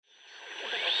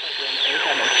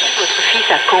votre fils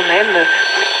a quand même...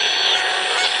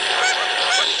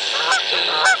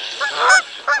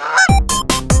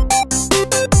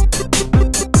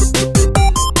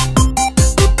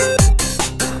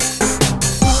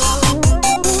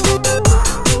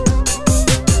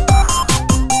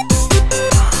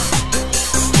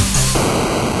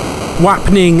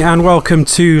 Wapning and welcome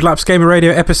to Lapsed Gamer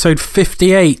Radio episode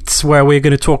 58, where we're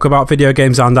going to talk about video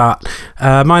games and that.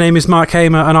 My name is Mark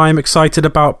Hamer and I am excited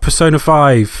about Persona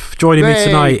 5. Joining me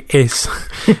tonight is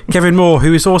Kevin Moore,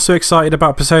 who is also excited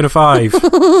about Persona 5.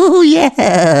 Oh,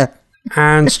 yeah!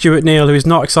 And Stuart Neal, who is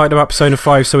not excited about Persona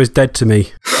 5, so is dead to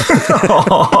me.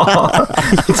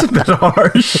 It's a bit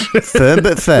harsh. Firm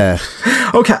but fair.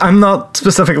 Okay, I'm not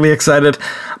specifically excited,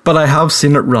 but I have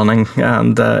seen it running,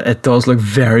 and it does look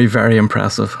very, very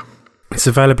impressive. It's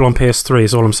available on PS3,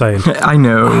 is all I'm saying. I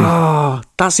know. Oh,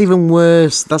 that's even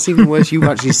worse. You've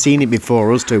actually seen it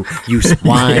before us two. You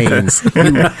swines.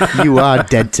 You are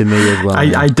dead to me as well.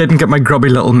 I didn't get my grubby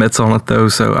little mitts on it, though,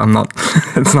 so I'm not.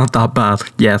 It's not that bad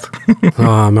yet.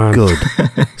 Oh, man. Good.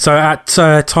 So at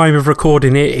time of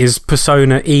recording, it is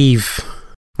Persona Eve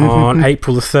on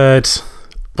April the 3rd.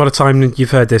 By the time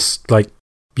you've heard this,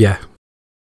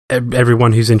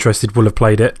 everyone who's interested will have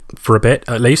played it for a bit,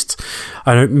 at least.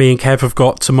 I know me and Kev have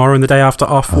got tomorrow and the day after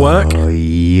off work. Oh,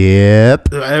 yep.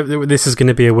 This is going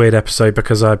to be a weird episode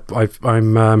because I'm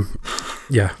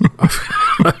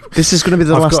This is going to be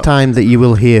the last time that you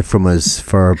will hear from us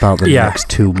for about the next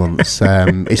 2 months.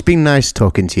 It's been nice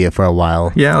talking to you for a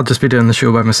while. Yeah, I'll just be doing the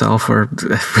show by myself, or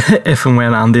if and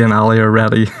when Andy and Ali are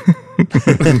ready.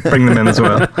 Bring them in as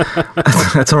well.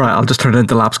 It's alright, I'll just turn it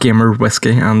into Lapsed Gamer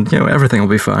whiskey and everything will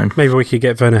be fine. Maybe we could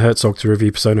get Werner Herzog to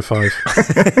review Persona 5.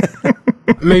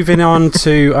 Moving on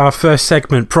to our first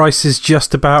segment, Price is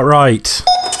Just About Right.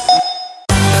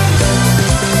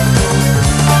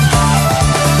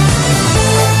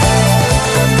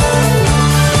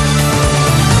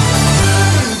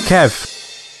 Kev,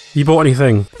 you bought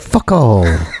anything? Fuck all.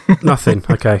 Nothing.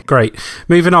 Okay, great.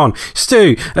 Moving on.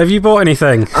 Stu, have you bought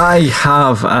anything? I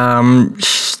have.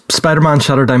 Spider-Man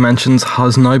Shattered Dimensions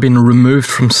has now been removed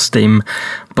from Steam,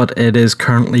 but it is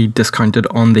currently discounted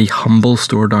on the Humble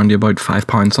store down to about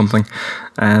 £5 something.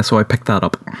 So I picked that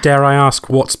up. Dare I ask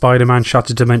what Spider-Man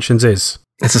Shattered Dimensions is?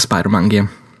 It's a Spider-Man game.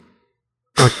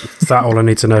 Is that all I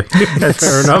need to know?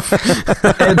 Fair enough.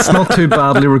 It's not too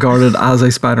badly regarded as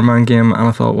a Spider-Man game, and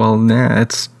I thought, well, yeah,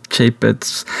 it's cheap.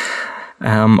 It's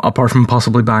apart from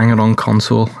possibly buying it on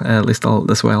console, at least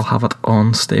this way I'll have it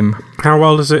on Steam. How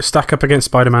well does it stack up against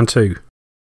Spider-Man 2?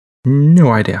 No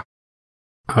idea.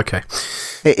 Okay.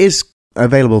 It is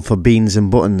available for beans and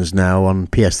buttons now on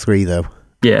PS3, though.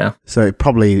 Yeah. So it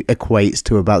probably equates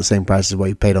to about the same price as what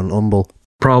you paid on Humble.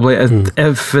 Probably,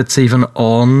 if it's even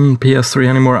on PS3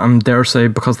 anymore, I dare say,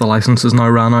 because the license is now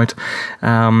ran out,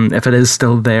 if it is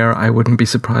still there, I wouldn't be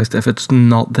surprised if it's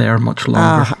not there much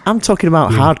longer. I'm talking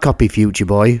about hard copy, future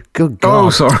boy. Good God. Oh,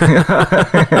 sorry.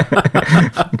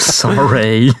 I'm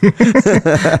sorry.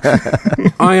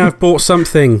 I have bought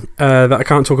something that I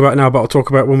can't talk about now, but I'll talk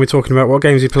about when we're talking about what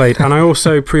games we played. And I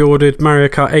also pre-ordered Mario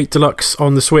Kart 8 Deluxe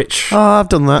on the Switch. Oh, I've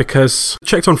done that. Because I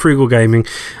checked on Frugal Gaming,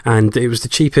 and it was the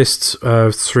cheapest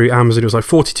through Amazon. It was like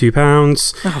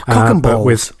 £42. Oh, cock and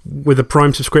balls. But with a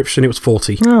Prime subscription, it was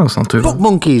 $40. No, it's not too Book bad.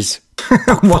 monkeys.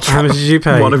 How much did you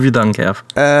pay? What have you done, Kev?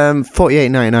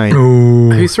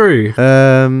 $48.99. Who threw?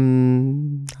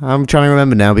 I'm trying to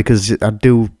remember now because I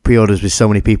do pre-orders with so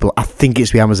many people. I think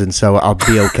it's with Amazon, so I'll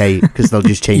be okay because they'll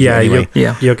just change it anyway.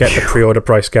 You'll get the pre-order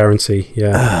price guarantee.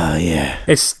 Yeah. Yeah.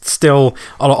 It's still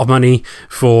a lot of money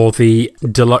for the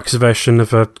deluxe version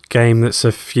of a game that's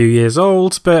a few years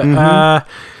old, but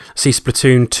see,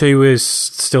 Splatoon 2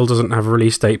 still doesn't have a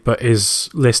release date, but is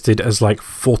listed as like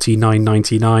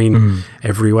 $49.99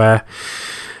 everywhere,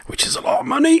 which is a lot of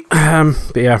money.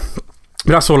 But yeah,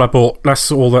 that's all I bought.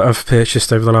 That's all that I've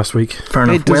purchased over the last week. Fair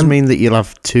enough. It does mean that you'll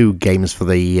have 2 games for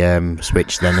the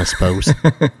Switch then, I suppose.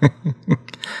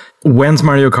 When's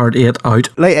Mario Kart 8 out?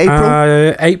 Late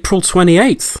April? April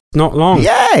 28th. Not long.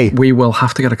 Yay! We will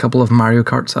have to get a couple of Mario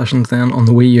Kart sessions then on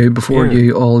the Wii U before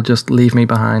you all just leave me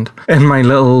behind in my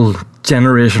little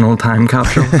generational time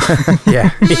capsule.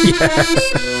 Yeah.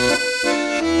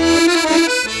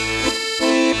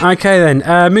 Okay then,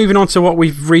 moving on to what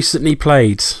we've recently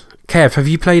played. Kev, have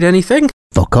you played anything?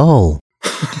 Fuck all.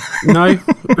 No,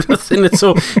 nothing at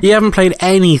all. You haven't played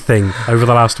anything over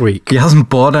the last week. He hasn't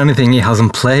bought anything, he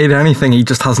hasn't played anything, he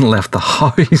just hasn't left the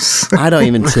house. I don't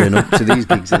even turn up to these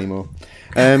gigs anymore.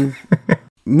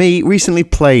 me recently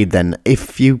played then,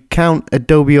 if you count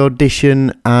Adobe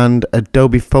Audition and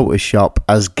Adobe Photoshop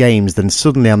as games, then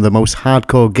suddenly I'm the most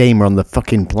hardcore gamer on the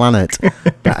fucking planet.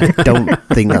 But I don't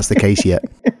think that's the case yet.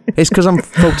 It's because I'm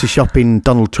photoshopping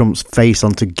Donald Trump's face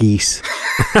onto geese.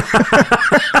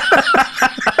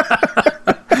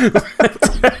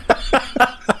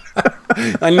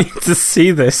 I need to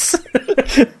see this.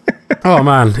 Oh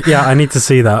man, yeah, I need to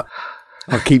see that.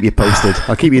 I'll keep you posted.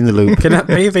 I'll keep you in the loop. Can that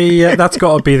be the? That's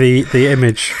got to be the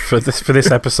image for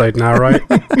this episode now, right?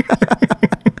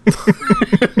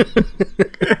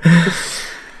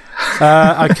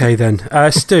 Okay then,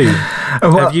 Stu,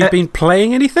 have you been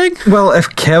playing anything? Well, if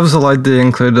Kev's allowed to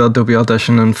include Adobe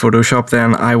Audition and Photoshop,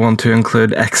 then I want to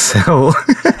include Excel,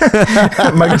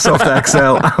 Microsoft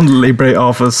Excel, and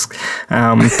LibreOffice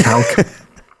Calc.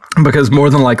 Because more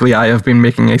than likely I have been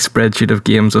making a spreadsheet of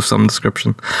games of some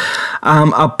description.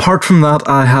 Apart from that,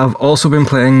 I have also been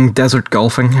playing desert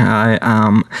golfing. I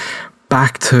am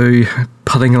back to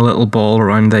putting a little ball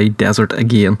around a desert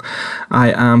again.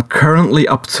 I am currently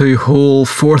up to hole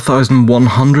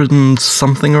 4,100 and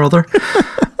something or other.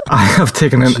 I have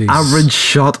taken an average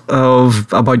shot of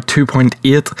about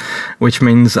 2.8, which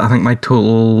means I think my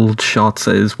total shots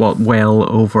is,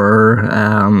 well over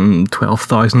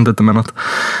 12,000 at the minute.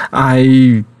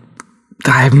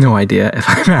 I have no idea if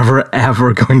I'm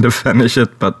ever going to finish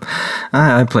it, but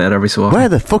I play it every so often. Where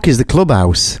the fuck is the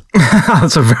clubhouse?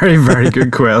 That's a very, very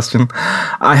good question.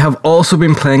 I have also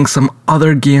been playing some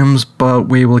other games, but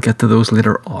we will get to those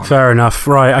later on. Fair enough.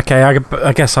 Right, okay,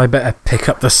 I guess I better pick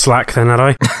up the slack then, had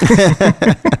I?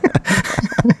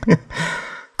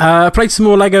 I played some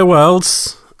more Lego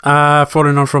Worlds.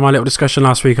 Following on from my little discussion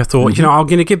last week, I thought, I'm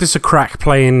going to give this a crack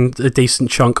playing a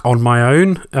decent chunk on my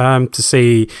own to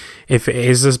see if it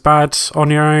is as bad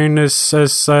on your own as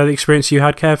the experience you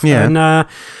had, Kev. Yeah. And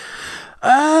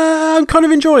I'm kind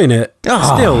of enjoying it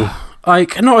still.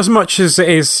 Like, not as much as it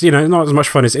is, not as much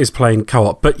fun as it is playing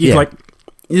co-op, but you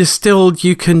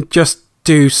can just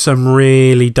do some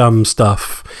really dumb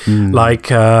stuff.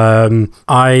 Like,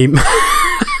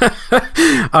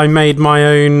 I made my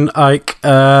own,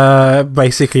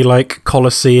 basically like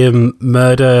Colosseum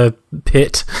murder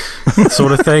pit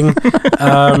sort of thing.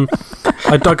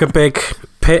 I dug a big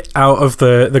pit out of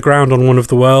the ground on one of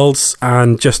the worlds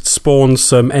and just spawned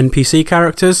some NPC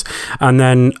characters and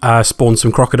then spawned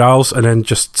some crocodiles and then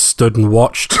just stood and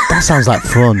watched. That sounds like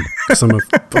fun. I'm a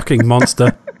fucking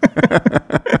monster.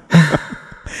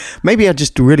 Maybe I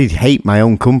just really hate my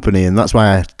own company and that's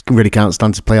why I really can't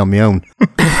stand to play on my own.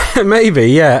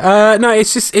 Maybe, yeah. No,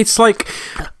 it's like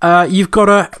you've got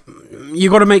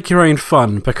to make your own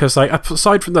fun because, like,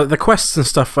 aside from the quests and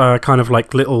stuff are kind of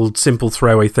like little simple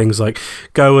throwaway things like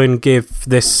go and give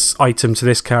this item to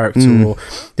this character or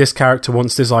this character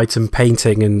wants this item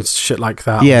painting and shit like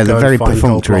that. Yeah, they're very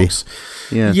perfunctory.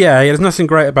 Yeah, there's nothing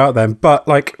great about them, but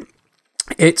like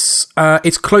it's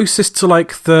closest to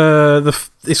like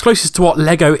it's closest to what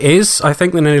Lego is, I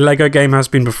think, than any Lego game has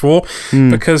been before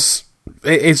because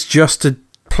it's just a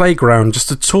playground,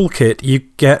 just a toolkit.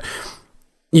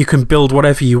 You can build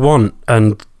whatever you want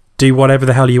and do whatever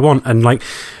the hell you want. And like,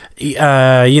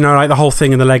 like the whole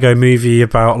thing in the Lego movie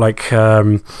about like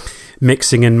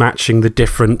mixing and matching the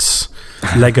different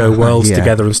Lego worlds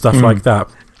together and stuff like that.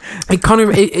 It kind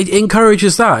of it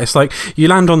encourages that. It's like you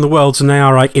land on the worlds and they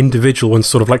are like individual and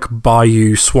sort of like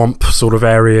bayou swamp sort of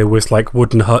area with like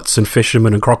wooden huts and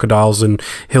fishermen and crocodiles and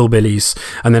hillbillies,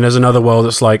 and then there's another world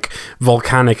that's like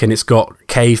volcanic and it's got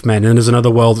cavemen, and there's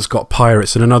another world that's got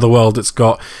pirates, and another world that's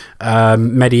got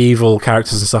medieval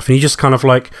characters and stuff, and you just kind of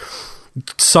like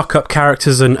suck up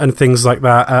characters and things like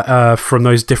that from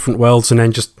those different worlds and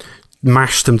then just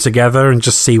mash them together and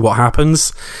just see what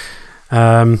happens.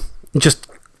 Just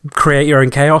create your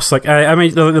own chaos. Like I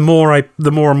mean, the more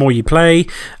and more you play,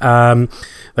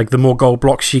 like the more gold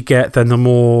blocks you get, then the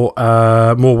more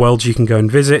worlds you can go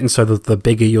and visit, and so the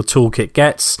bigger your toolkit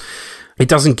gets. It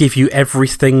doesn't give you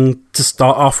everything to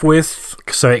start off with,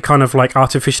 so it kind of like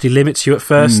artificially limits you at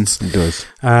first. It does.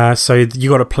 So you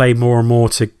got to play more and more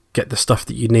to get the stuff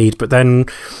that you need. But then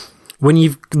when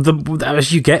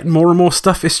as you get more and more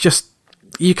stuff, it's just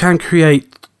you can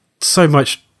create so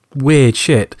much weird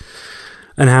shit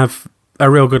and have a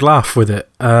real good laugh with it.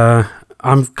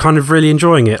 I'm kind of really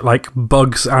enjoying it, like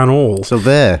bugs and all. So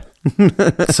there.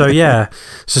 So yeah.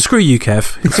 So screw you,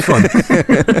 Kev. It's fun.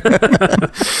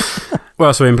 What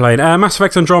else have we been playing? Mass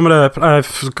Effect Andromeda. I'm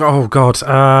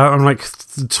like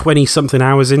 20-something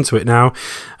hours into it now.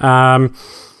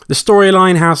 The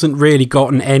storyline hasn't really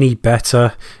gotten any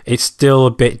better. It's still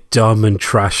a bit dumb and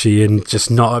trashy and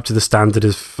just not up to the standard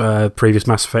of previous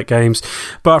Mass Effect games.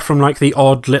 But from like the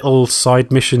odd little side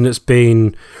mission that's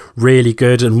been really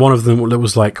good, and one of them that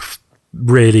was like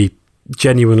really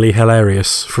genuinely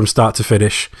hilarious from start to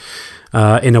finish.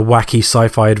 In a wacky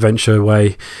sci-fi adventure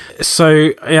way.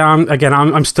 So, yeah,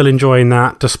 I'm still enjoying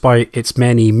that, despite its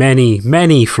many, many,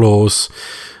 many flaws.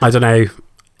 I don't know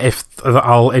if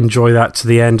I'll enjoy that to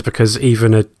the end, because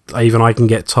even I can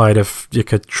get tired of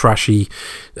like a trashy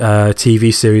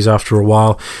TV series after a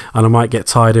while, and I might get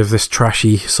tired of this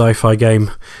trashy sci-fi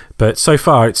game. But so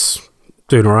far, it's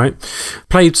doing all right.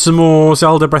 Played some more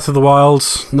Zelda Breath of the Wild.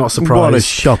 Not surprised. What a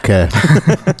shocker.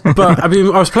 But I mean,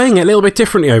 I was playing it a little bit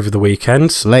differently over the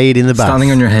weekend. Laid in the bath.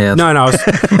 Standing on your head. No,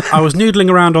 I was noodling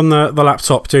around on the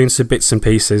laptop doing some bits and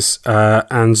pieces,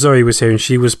 and Zoe was here and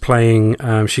she was playing.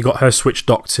 She got her Switch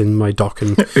docked in my dock,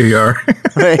 and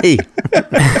Hey.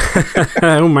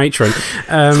 oh, matron,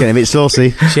 It's getting a bit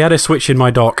saucy. she had her Switch in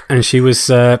my dock and she was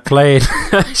playing.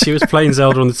 She was playing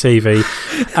Zelda on the TV,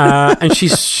 and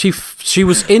she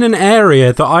was in an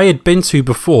area that I had been to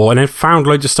before and had found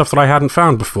loads of stuff that I hadn't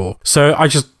found before. So I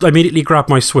just immediately grabbed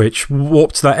my Switch,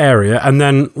 warped to that area, and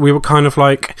then we were kind of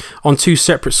like on two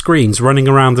separate screens running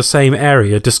around the same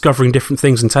area, discovering different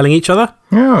things and telling each other.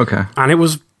 Oh, okay. And it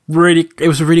was a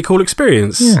really cool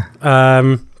experience.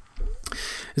 Yeah.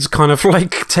 It's kind of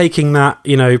like taking that,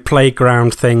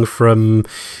 playground thing from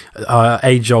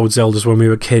age-old Zeldas when we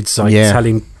were kids, like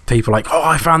telling people like, oh,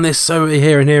 I found this over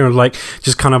here and here, and like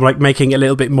just kind of like making it a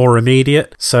little bit more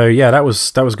immediate. So yeah, that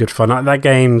was good fun. That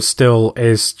game still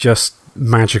is just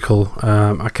magical.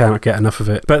 I cannot get enough of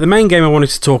it. But the main game I wanted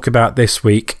to talk about this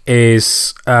week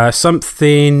is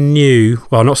something new.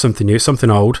 Well, not something new, it's something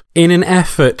old. In an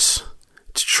effort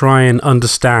to try and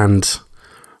understand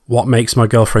what makes my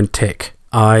girlfriend tick,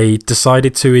 I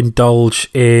decided to indulge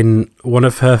in one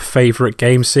of her favourite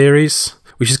game series,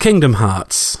 which is Kingdom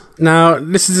Hearts. Now,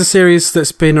 this is a series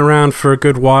that's been around for a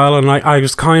good while, and I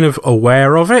was kind of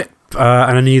aware of it,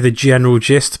 and I knew the general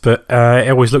gist, but it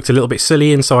always looked a little bit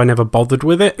silly, and so I never bothered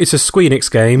with it. It's a Squeenix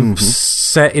game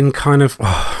set in kind of...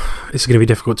 this is going to be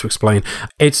difficult to explain.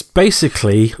 It's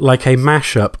basically like a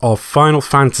mashup of Final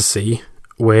Fantasy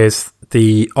with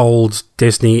the old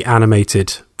Disney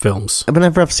animated films.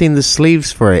 Whenever I've seen the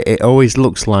sleeves for it, it always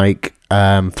looks like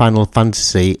Final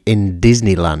Fantasy in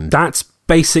Disneyland. That's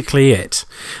basically it.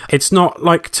 It's not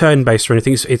like turn-based or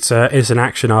anything. It's an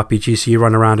action RPG, so you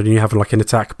run around and you have like an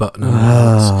attack button.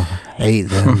 Oh, hate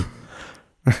them.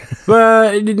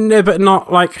 But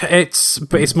not like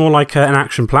it's more like an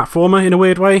action platformer in a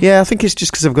weird way. Yeah, I think it's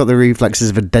just because I've got the reflexes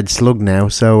of a dead slug now,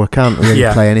 so I can't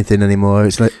really play anything anymore.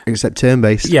 It's like except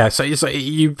turn-based. Yeah, so it's like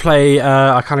you play.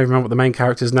 I can't even remember what the main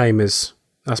character's name is.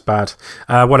 That's bad.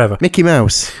 Whatever. Mickey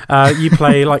Mouse. You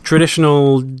play like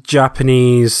traditional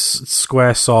Japanese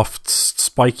Squaresoft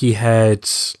spiky head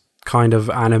kind of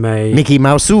anime. Mickey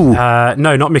Mouse. Ooh. No,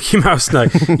 not Mickey Mouse. No,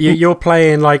 you're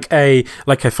playing like a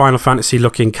Final Fantasy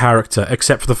looking character,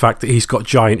 except for the fact that he's got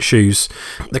giant shoes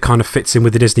that kind of fits in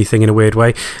with the Disney thing in a weird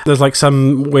way. There's like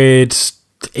some weird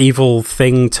evil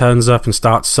thing turns up and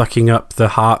starts sucking up the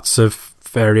hearts of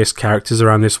various characters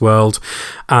around this world,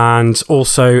 and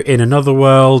also in another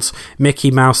world Mickey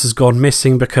Mouse has gone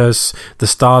missing because the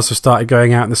stars have started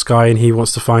going out in the sky and he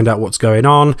wants to find out what's going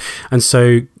on, and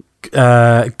so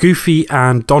Goofy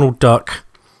and Donald Duck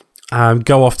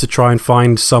go off to try and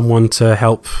find someone to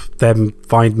help them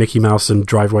find Mickey Mouse and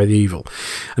drive away the evil.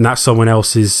 And that someone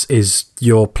else is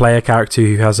your player character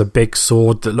who has a big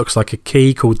sword that looks like a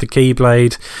key called the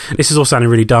Keyblade. This is all sounding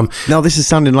really dumb. No, this is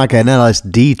sounding like an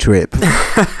LSD trip.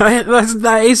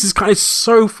 It's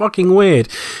so fucking weird.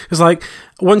 It's like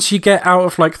once you get out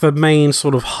of like the main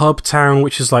sort of hub town,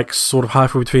 which is like sort of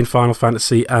halfway between Final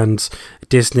Fantasy and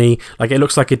Disney, like it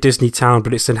looks like a Disney town,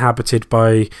 but it's inhabited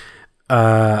by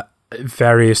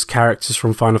various characters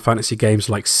from Final Fantasy games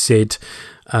like Sid,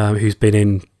 who's been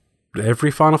in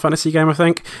every Final Fantasy game, I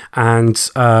think, and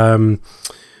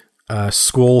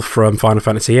Squall from Final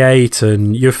Fantasy VIII,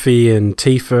 and Yuffie and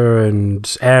Tifa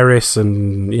and Aeris,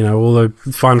 and all the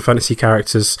Final Fantasy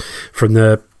characters from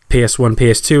the PS1,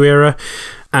 PS2 era.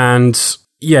 And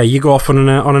yeah, you go off on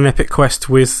an epic quest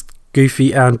with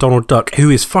Goofy and Donald Duck, who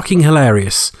is fucking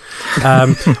hilarious.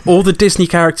 All the Disney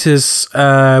characters,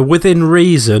 within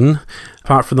reason,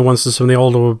 apart from the ones that some of the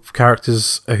older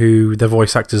characters who their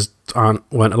voice actors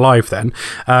weren't alive then,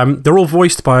 they're all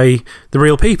voiced by the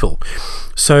real people.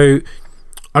 So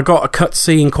I got a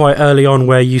cutscene quite early on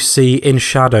where you see in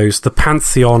shadows the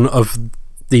pantheon of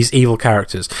these evil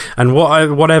characters, and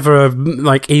whatever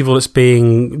like evil that's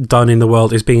being done in the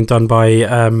world is being done by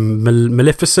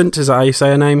Maleficent. Is that how you say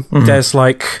her name? Mm-hmm. There's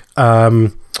like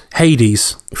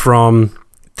Hades from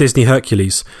Disney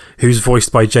Hercules, who's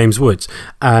voiced by James Woods,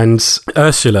 and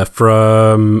Ursula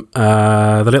from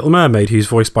The Little Mermaid, who's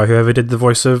voiced by whoever did the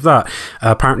voice of that.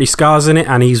 Apparently Scar's in it,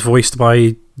 and he's voiced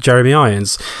by Jeremy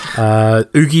Irons.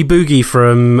 Oogie Boogie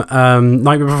from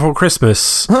Nightmare Before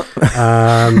Christmas.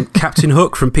 Captain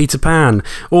Hook from Peter Pan.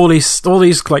 All these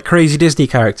like crazy Disney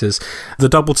characters. The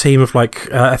double team of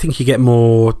like I think you get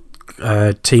more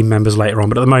team members later on,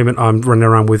 but at the moment I'm running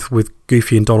around with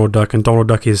Goofy and Donald Duck, and Donald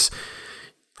Duck is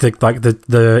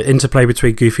the interplay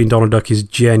between Goofy and Donald Duck is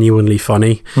genuinely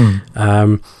funny.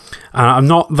 I'm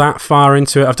not that far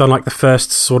into it. I've done like the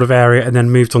first sort of area and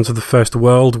then moved on to the first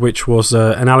world, which was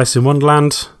an Alice in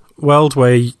Wonderland world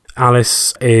where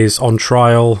Alice is on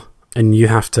trial and you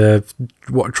have to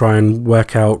try and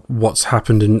work out what's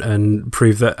happened and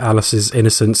prove that Alice's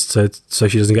innocence so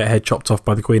she doesn't get her head chopped off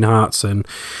by the Queen of Hearts. And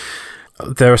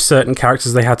there are certain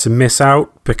characters they had to miss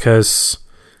out because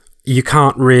you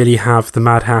can't really have the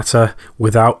Mad Hatter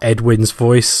without Edwin's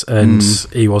voice, and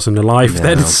he wasn't alive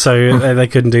then, so they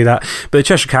couldn't do that. But the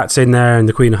Cheshire Cat's in there, and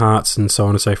the Queen of Hearts, and so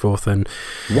on and so forth. And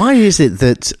why is it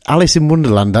that Alice in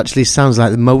Wonderland actually sounds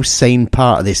like the most sane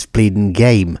part of this bleeding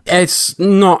game? It's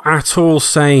not at all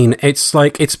sane. It's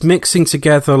like it's mixing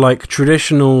together like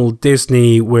traditional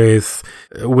Disney with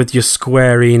your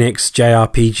Square Enix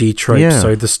JRPG tropes. Yeah.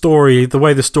 So the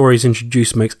way the story is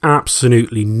introduced makes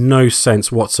absolutely no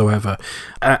sense whatsoever.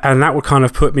 And that would kind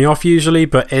of put me off usually,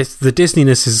 but the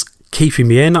Disneyness is keeping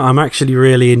me in. I'm actually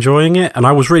really enjoying it, and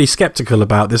I was really skeptical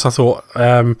about this. I thought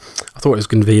it was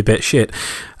going to be a bit shit,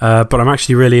 but I'm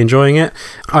actually really enjoying it.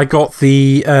 I got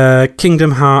the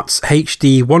Kingdom Hearts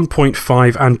HD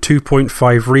 1.5 and 2.5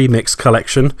 Remix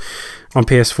collection on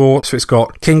PS4. So it's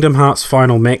got Kingdom Hearts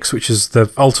Final Mix, which is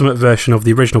the ultimate version of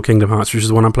the original Kingdom Hearts, which is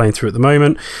the one I'm playing through at the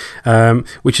moment,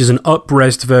 which is an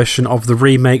up-resed version of the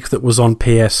remake that was on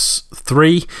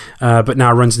PS3, but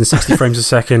now runs in 60 frames a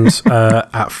second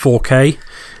at 4K.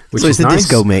 Which so it's is the nice.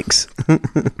 disco mix.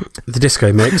 The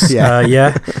disco mix,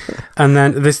 yeah. And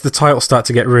then the titles start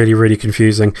to get really, really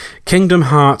confusing. Kingdom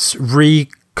Hearts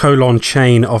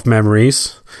Chain of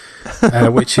Memories,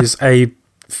 which is a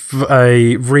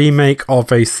remake of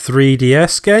a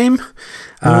 3DS game.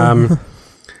 And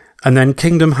then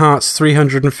Kingdom Hearts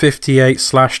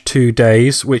 358/2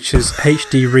 Days, which is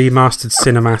HD remastered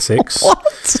cinematics.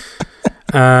 What?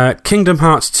 Kingdom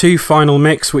Hearts 2 Final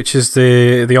Mix, which is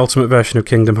the ultimate version of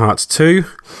Kingdom Hearts 2.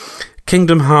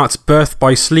 Kingdom Hearts Birth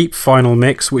by Sleep Final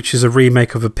Mix, which is a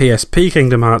remake of a PSP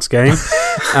Kingdom Hearts game.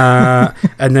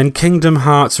 And then Kingdom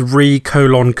Hearts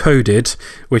Coded,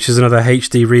 which is another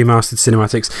HD remastered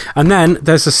cinematics. And then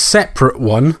there's a separate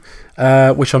one,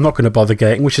 which I'm not going to bother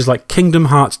getting, which is like Kingdom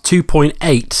Hearts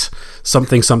 2.8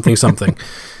 something.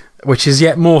 Which is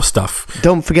yet more stuff.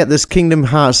 Don't forget there's Kingdom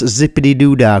Hearts Zippity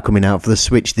Doodah coming out for the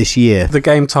Switch this year. The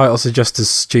game titles are just as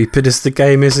stupid as the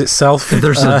game is itself.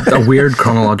 There's a weird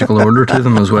chronological order to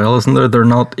them as well, isn't there? They're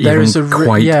not even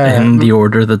quite in the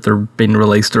order that they're being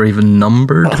released or even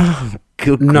numbered.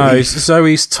 No,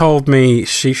 Zoe's told me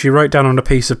she wrote down on a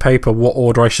piece of paper what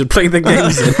order I should play the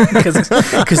games in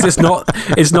because it's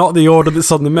not the order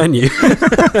that's on the menu.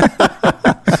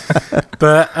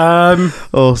 But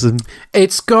awesome.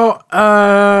 It's got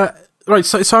right.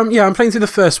 So I'm playing through the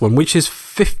first one, which is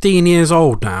 15 years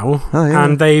old now,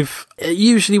 and they've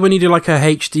usually when you do like a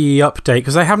HD update,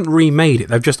 because they haven't remade it,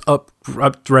 they've just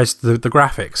up-resed the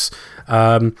graphics.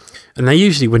 And they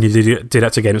usually, when you do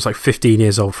that again, it's like 15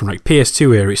 years old from like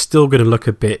PS2 era. It's still going to look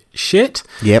a bit shit.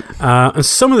 Yep. And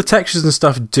some of the textures and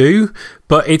stuff do,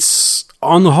 but it's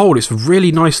on the whole, it's a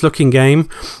really nice looking game.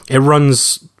 It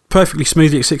runs perfectly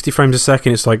smoothly at 60 frames a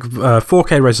second. It's like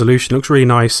 4K resolution. Looks really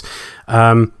nice.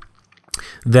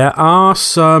 There are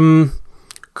some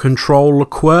controller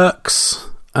quirks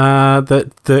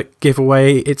that give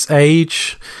away its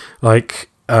age. Like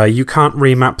you can't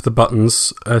remap the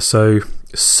buttons, so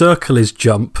circle is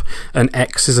jump and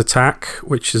X is attack,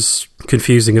 which is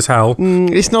confusing as hell.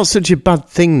 It's not such a bad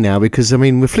thing now because, I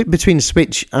mean, we flip between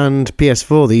Switch and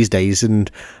PS4 these days,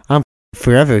 and I'm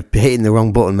forever hitting the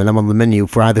wrong button when I'm on the menu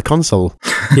for either console.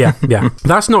 Yeah.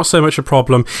 That's not so much a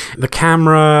problem. The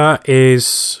camera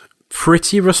is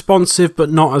pretty responsive,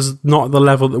 but not at the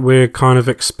level that we kind of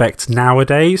expect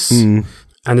nowadays.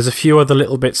 And there's a few other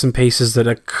little bits and pieces that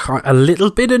are a little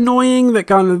bit annoying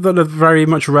that are very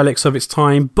much relics of its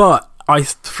time. But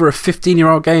for a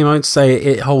 15-year-old game, I'd say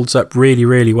it holds up really,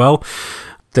 really well.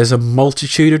 There's a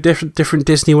multitude of different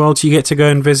Disney worlds you get to go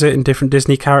and visit, and different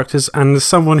Disney characters. And as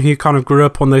someone who kind of grew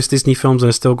up on those Disney films and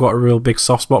has still got a real big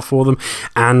soft spot for them,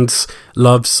 and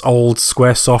loves old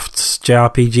Squaresoft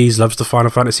JRPGs, loves the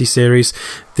Final Fantasy series,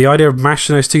 the idea of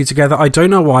mashing those two together, I don't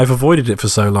know why I've avoided it for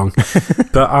so long,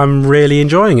 but I'm really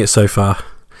enjoying it so far.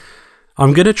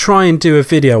 I'm going to try and do a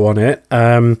video on it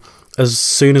as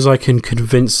soon as I can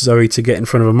convince Zoe to get in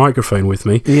front of a microphone with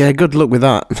me. Yeah, good luck with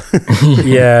that.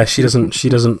 Yeah,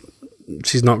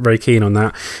 she's not very keen on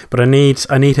that. But I need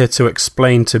her to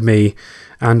explain to me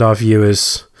and our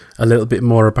viewers a little bit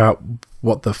more about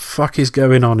what the fuck is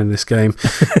going on in this game.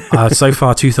 So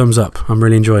far, 2 thumbs up. I'm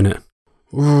really enjoying it.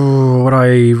 Ooh, would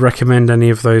I recommend any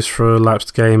of those for a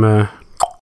lapsed gamer?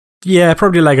 Yeah,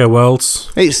 probably Lego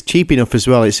Worlds. It's cheap enough as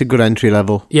well. It's a good entry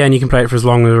level. Yeah, and you can play it for as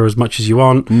long or as much as you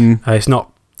want. It's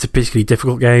not a particularly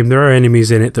difficult game. There are enemies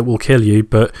in it that will kill you,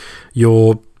 but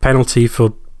your penalty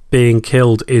for being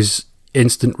killed is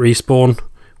instant respawn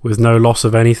with no loss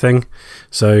of anything.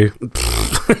 So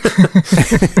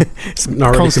it's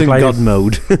not constant really God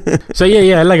mode. So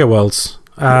yeah, Lego Worlds.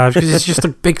 Because it's just a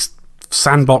big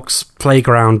sandbox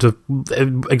playground of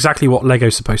exactly what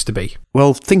Lego's supposed to be.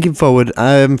 Well, thinking forward,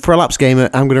 for a lapsed gamer,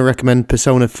 I'm going to recommend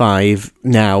Persona 5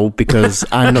 now, because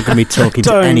I'm not going to be talking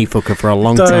to any fucker for a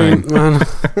long time. Man.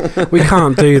 We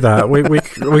can't do that.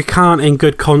 We can't in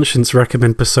good conscience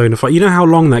recommend Persona 5. You know how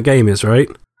long that game is, right?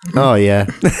 Oh, yeah.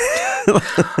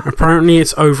 Apparently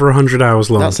it's over 100 hours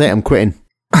long. That's it, I'm quitting.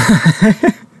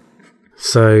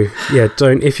 So, yeah,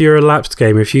 don't. If you're a lapsed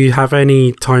gamer, if you have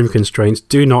any time constraints,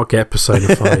 do not get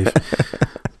Persona 5.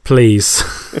 Please.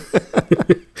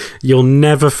 You'll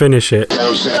never finish it.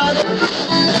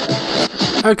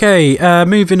 Okay,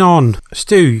 moving on.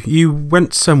 Stu, you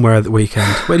went somewhere at the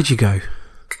weekend. Where did you go?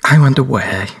 I went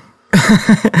away.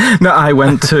 No, I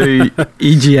went to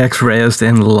EGX Raised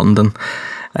in London.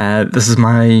 This is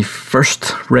my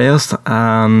first Raised,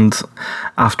 and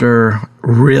after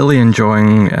really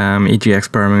enjoying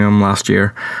EGX Birmingham last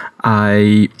year,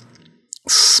 I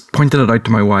pointed it out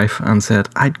to my wife and said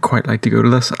I'd quite like to go to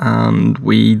this, and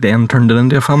we then turned it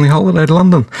into a family holiday to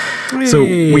London. Hey. So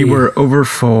we were over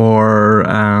for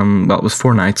it was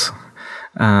 4 nights,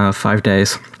 5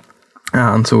 days.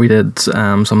 And so we did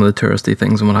some of the touristy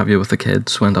things and what have you with the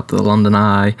kids. Went up to the London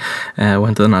Eye,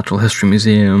 went to the Natural History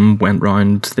Museum, went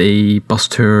round the bus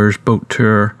tours, boat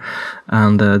tour,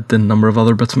 and did a number of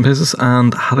other bits and pieces,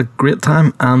 and had a great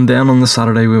time. And then on the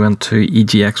Saturday we went to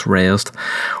EGX Raised,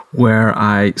 where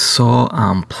I saw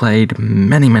and played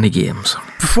many, many games.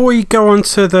 Before you go on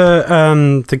to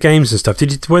the games and stuff,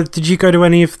 did you go to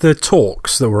any of the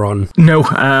talks that were on? No,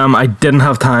 I didn't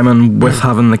have time, and with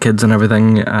having the kids and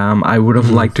everything, I would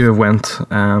have liked to have went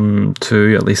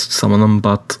to at least some of them,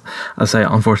 but I say,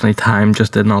 unfortunately, time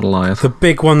just did not allow it. The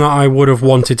big one that I would have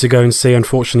wanted to go and see,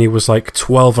 unfortunately, was like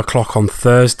 12 o'clock on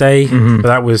Thursday. But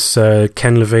that was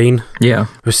Ken Levine. Yeah.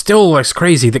 It was still it's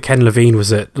crazy that Ken Levine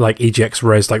was at like EGX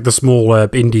Res, like the small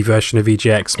indie version of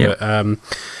EGX. Yep. But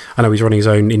I know he's running his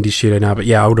own indie studio now, but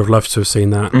yeah, I would have loved to have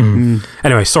seen that.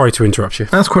 Anyway, sorry to interrupt you.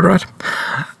 That's quite right.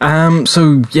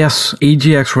 So yes,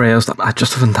 EGX Raised,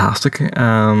 just a fantastic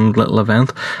little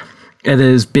event. It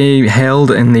is being held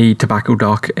in the Tobacco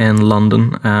Dock in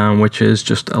London, which is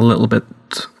just a little bit,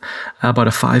 about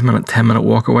a 5-minute, 10-minute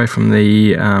walk away from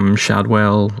the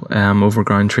Shadwell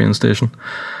overground train station.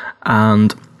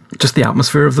 And just the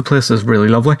atmosphere of the place is really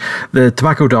lovely. The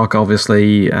Tobacco Dock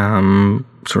obviously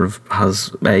sort of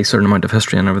has a certain amount of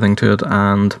history and everything to it,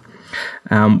 and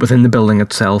within the building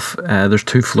itself, there's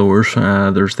 2 floors.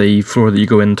 There's the floor that you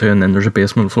go into, and then there's a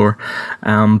basement floor.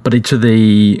 But each of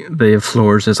the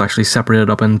floors is actually separated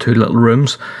up into little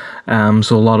rooms.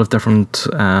 So a lot of different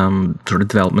sort of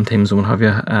development teams and what have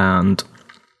you,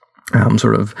 and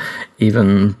sort of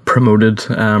even promoted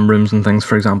rooms and things.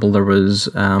 For example, there was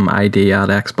ID at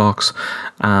Xbox,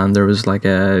 and there was like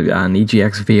an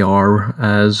EGX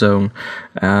VR zone.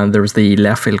 There was the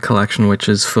Left Field collection, which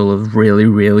is full of really,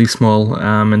 really small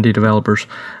indie developers,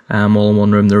 all in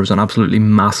one room. There was an absolutely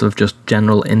massive, just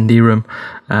general indie room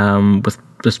with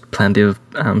just plenty of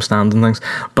stands and things.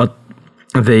 But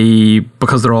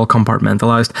because they're all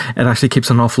compartmentalized, it actually keeps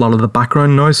an awful lot of the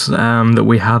background noise that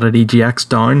we had at EGX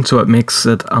down, so it makes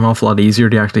it an awful lot easier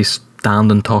to actually stand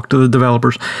and talk to the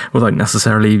developers without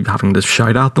necessarily having to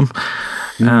shout at them.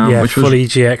 Full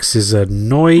EGX is a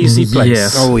noisy place.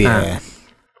 Yes. Oh yeah.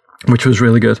 which was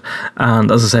really good.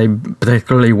 And as I say,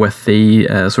 particularly with the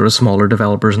sort of smaller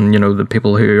developers and, you know, the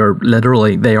people who are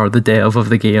literally, they are the dev of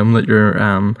the game that you're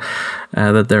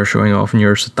that they're showing off, and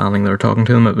you're standing there talking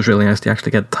to them. It was really nice to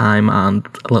actually get time and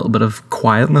a little bit of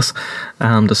quietness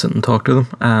to sit and talk to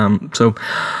them. So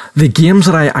the games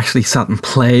that I actually sat and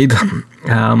played,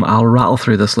 I'll rattle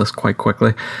through this list quite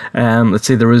quickly. Let's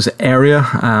see, there was Area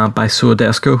by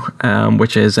Soadesco,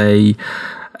 which is a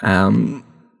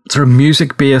sort of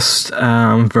music-based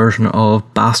version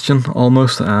of Bastion,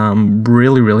 almost.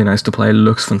 Really, really nice to play.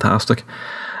 Looks fantastic.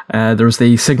 There's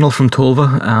the Signal from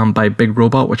Tolva by Big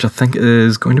Robot, which I think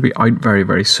is going to be out very,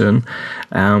 very soon,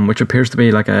 which appears to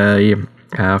be like a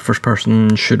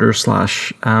first-person shooter /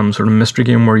 sort of mystery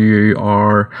game where you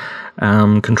are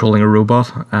controlling a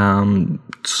robot.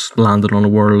 It's landed on a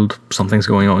world, something's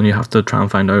going on, you have to try and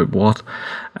find out what.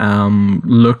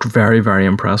 Looked very, very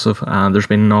impressive. There's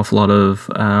been an awful lot of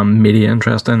media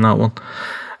interest in that one.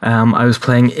 I was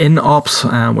playing In Ops,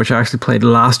 which I actually played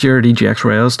last year at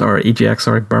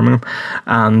EGX Birmingham,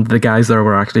 and the guys there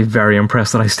were actually very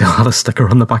impressed that I still had a sticker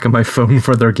on the back of my phone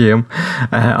for their game.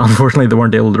 Unfortunately, they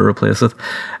weren't able to replace it.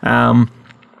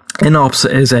 In Ops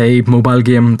is a mobile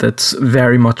game that's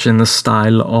very much in the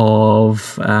style of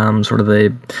sort of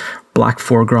the black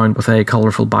foreground with a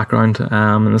colourful background,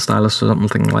 in the style of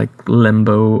something like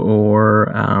Limbo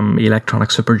or Electronic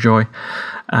Superjoy.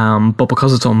 But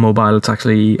because it's on mobile, it's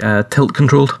actually tilt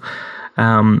controlled.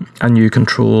 And you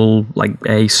control like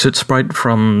a suit sprite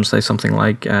from, say, something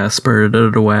like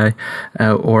Spirited Away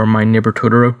or My Neighbor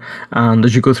Totoro. And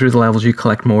as you go through the levels, you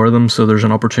collect more of them. So there's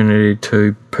an opportunity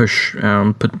to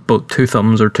put both 2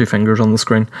 thumbs or 2 fingers on the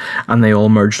screen, and they all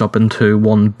merged up into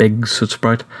one big suit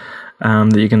sprite.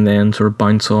 That you can then sort of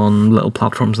bounce on little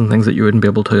platforms and things that you wouldn't be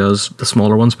able to as the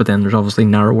smaller ones, but then there's obviously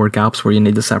narrower gaps where you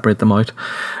need to separate them out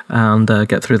and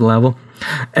get through the level.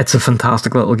 It's a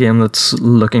fantastic little game that's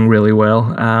looking really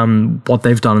well. What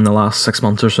they've done in the last 6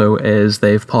 months or so is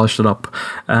they've polished it up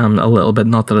a little bit.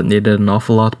 Not that it needed an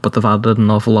awful lot, but they've added an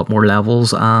awful lot more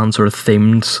levels and sort of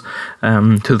themes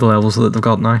to the levels that they've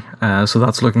got now. So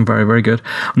that's looking very, very good.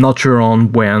 I'm not sure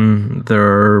on when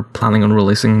they're planning on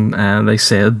releasing. They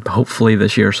said hopefully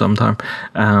this year sometime,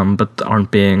 but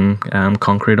aren't being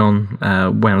concrete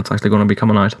on when it's actually going to be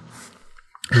coming out.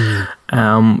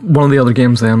 One of the other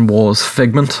games then was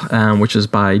Figment, which is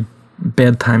by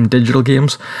Bedtime Digital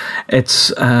Games.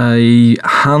 It's a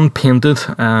hand-painted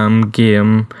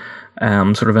game,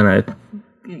 sort of in a,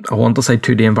 I want to say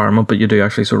 2D environment, but you do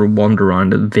actually sort of wander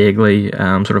around it vaguely,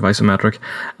 sort of isometric.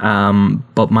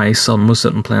 But my son was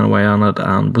sitting playing away on it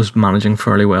and was managing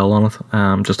fairly well on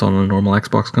it, just on a normal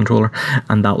Xbox controller,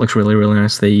 and that looks really, really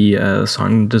nice. The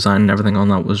sound design and everything on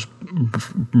that was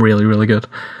really, really good.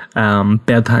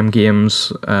 Bedtime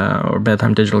games or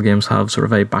Bedtime Digital Games have sort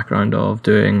of a background of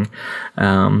doing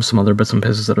some other bits and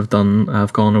pieces that have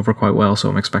gone over quite well, so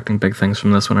I'm expecting big things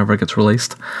from this whenever it gets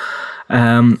released.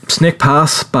 Snake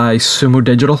Pass by Sumo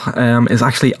Digital is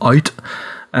actually out.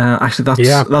 Actually,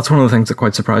 that's one of the things that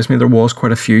quite surprised me. There was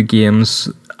quite a few games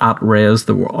at Res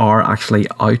that are actually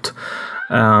out.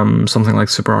 Something like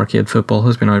Super Arcade Football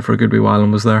has been out for a good wee while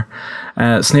and was there.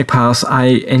 Snake Pass I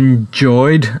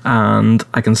enjoyed, and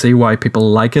I can see why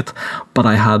people like it, but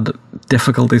I had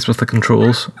difficulties with the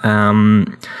controls.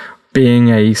 Being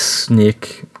a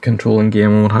snake controlling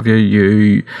game and what have you,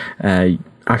 you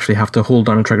actually have to hold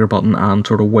down a trigger button and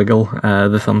sort of wiggle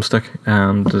the thumbstick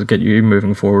to get you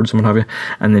moving forwards and what have you,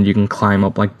 and then you can climb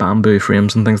up like bamboo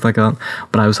frames and things like that.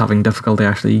 But I was having difficulty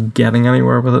actually getting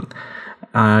anywhere with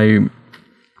it.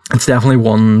 It's definitely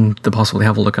one to possibly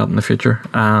have a look at in the future.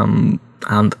 And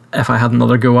if I had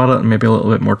another go at it and maybe a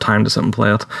little bit more time to sit and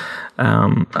play it,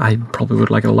 I probably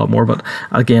would like it a lot more. But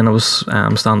again, I was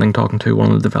standing talking to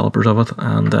one of the developers of it,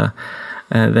 and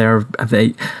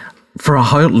they for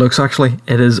how it looks, actually,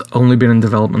 it has only been in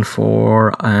development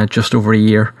for just over a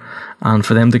year, and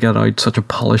for them to get out such a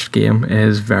polished game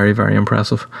is very, very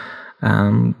impressive,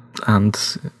 and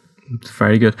it's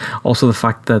very good. Also, the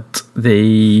fact that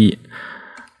the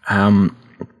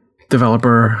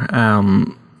developer,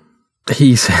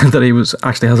 he said that he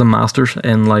actually has a master's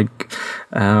in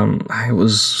it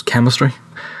was chemistry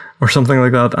or something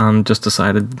like that, and just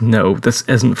decided, no, this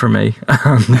isn't for me,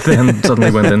 and then suddenly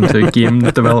went into game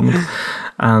development,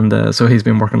 and so he's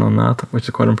been working on that, which is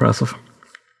quite impressive.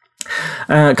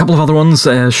 A couple of other ones.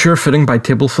 Sure Footing by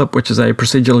Tableflip, which is a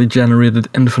procedurally generated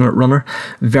infinite runner.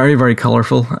 Very, very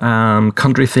colourful.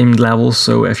 Country-themed levels.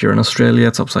 So if you're in Australia,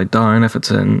 it's upside down. If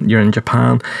you're in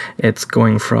Japan, it's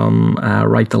going from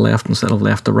right to left instead of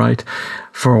left to right.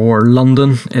 For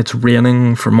London, it's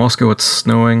raining. For Moscow, it's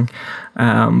snowing.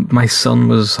 My son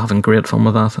was having great fun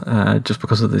with that, just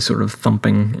because of the sort of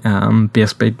thumping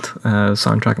bass beat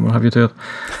soundtrack and what have you to it.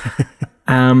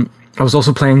 I was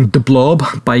also playing The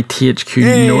Blob by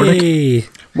THQ Nordic.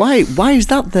 Why is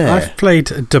that there? I've played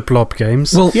The Blob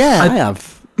games. Well, yeah, I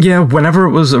have. Yeah, whenever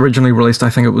it was originally released, I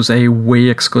think it was a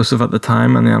Wii exclusive at the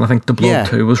time, and then I think The Blob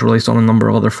 2 was released on a number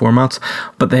of other formats,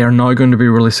 but they are now going to be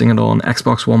releasing it on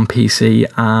Xbox One, PC,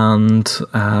 and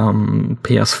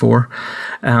PS4.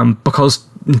 Because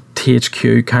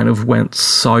THQ kind of went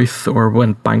south or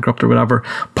went bankrupt or whatever,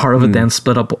 part of it then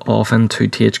split up off into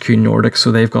THQ Nordic,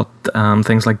 so they've got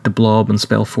things like The Blob and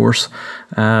Spellforce.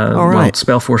 Well,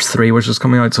 Spellforce 3, which is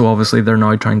coming out, so obviously they're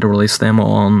now trying to release them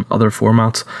on other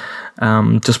formats.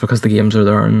 Just because the games are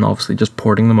there, and obviously just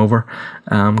porting them over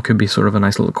could be sort of a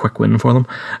nice little quick win for them.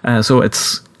 So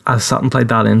I sat and played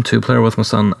that in 2-player with my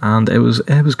son, and it was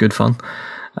good fun.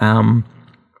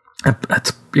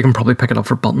 You can probably pick it up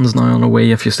for buttons now on a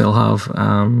Wii if you still have,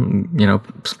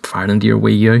 fired into your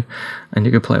Wii U, and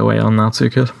you could play away on that, so you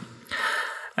could.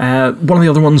 One of the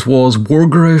other ones was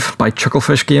Wargroove by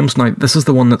Chucklefish Games. Now, this is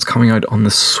the one that's coming out on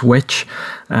the Switch,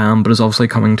 but is obviously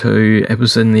it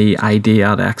was in the ID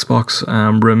at Xbox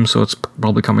room, so it's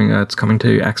probably coming to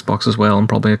Xbox as well, and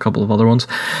probably a couple of other ones.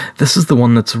 This is the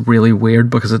one that's really weird,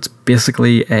 because it's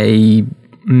basically a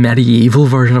medieval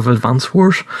version of Advance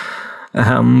Wars.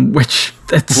 Which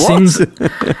it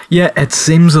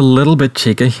seems a little bit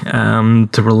cheeky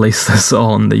to release this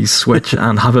on the Switch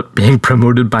and have it being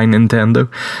promoted by Nintendo,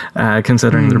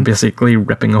 considering they're basically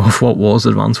ripping off what was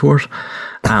Advance Wars.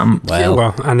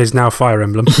 And is now Fire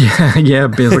Emblem. Yeah,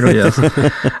 basically yes.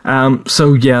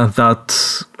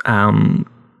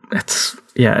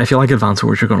 If you like Advance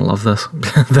Wars, you're going to love this.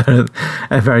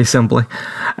 Very simply.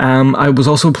 I was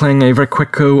also playing a very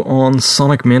quick go on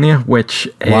Sonic Mania, which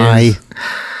is...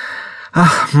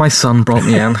 my son brought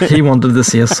me in. He wanted to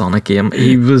see a Sonic game.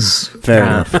 He was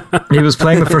he was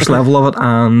playing the first level of it,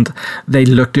 and they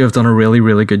looked to have done a really,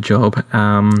 really good job.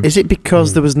 Is it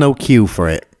because there was no queue for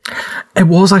it? It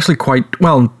was actually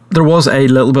there was a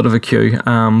little bit of a queue,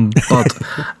 but...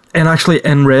 And actually,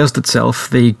 in Rezzed itself,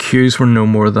 the queues were no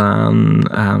more than,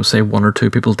 say, 1 or 2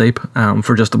 people deep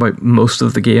for just about most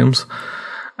of the games.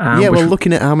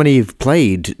 Looking at how many you've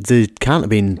played, there can't have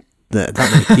been that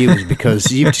many queues,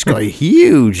 because you've just got a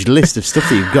huge list of stuff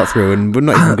that you've got through, and we're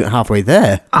not even halfway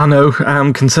there. I know.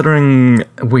 Considering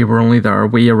we were only there,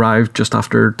 we arrived just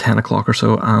after 10 o'clock or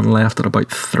so and left at about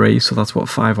 3, so that's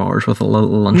 5 hours with a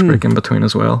little lunch break in between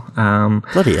as well.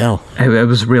 Bloody hell. It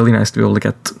was really nice to be able to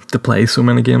get to play so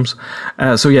many games.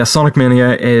 Sonic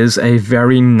Mania is a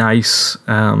very nice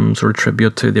sort of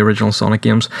tribute to the original Sonic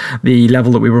games. The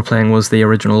level that we were playing was the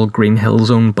original Green Hill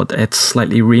Zone, but it's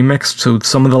slightly remixed, so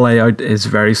some of the layout is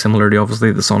very similar to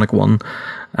obviously the Sonic 1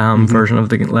 version of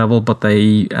the level, but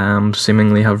they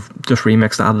seemingly have just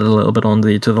remixed, added a little bit onto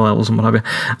each of the levels and what have you,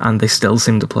 and they still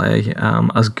seem to play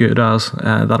as good as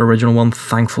that original one.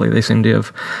 Thankfully, they seem to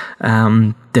have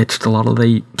ditched a lot of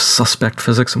the suspect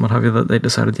physics and what have you that they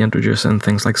decided to introduce in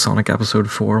things like Sonic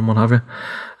Episode 4 and what have you.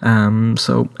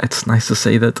 So it's nice to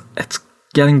see that it's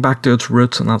getting back to its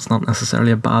roots, and that's not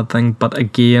necessarily a bad thing. But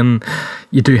again,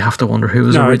 you do have to wonder who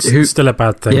was still a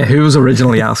bad thing. Yeah, who was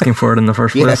originally asking for it in the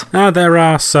first place. There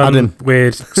are some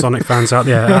weird Sonic fans out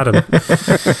there. Adam.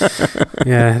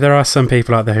 Yeah, there are some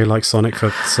people out there who like Sonic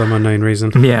for some unknown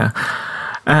reason. Yeah.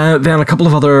 Then a couple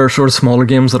of other sort of smaller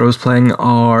games that I was playing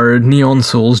are Neon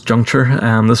Souls Juncture.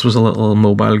 This was a little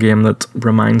mobile game that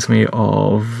reminds me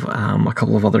of a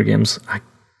couple of other games. I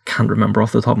can't remember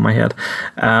off the top of my head.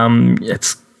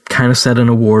 It's kind of set in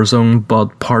a war zone,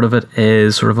 but part of it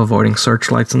is sort of avoiding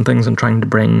searchlights and things and trying to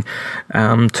bring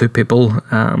 2 people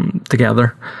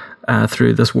together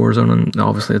through this war zone, and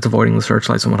obviously it's avoiding the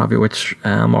searchlights and what have you, which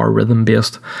are rhythm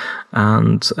based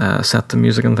and set to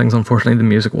music and things. Unfortunately, the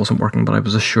music wasn't working, but I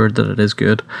was assured that it is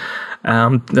good.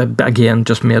 Again,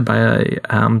 just made by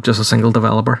just a single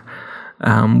developer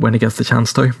when he gets the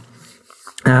chance to.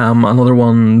 Another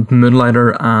one,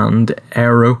 Moonlighter and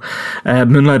Aero.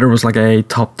 Moonlighter was like a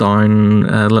top-down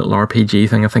little RPG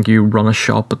thing. I think you run a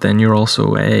shop, but then you're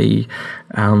also a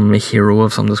hero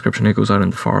of some description who goes out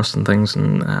into the forest and things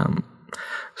and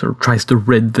sort of tries to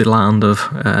rid the land of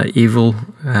evil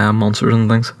monsters and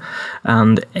things.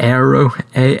 And Aero,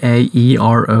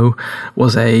 Aero,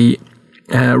 was a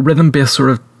rhythm-based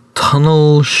sort of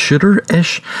tunnel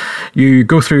shooter-ish. You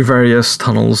go through various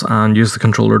tunnels and use the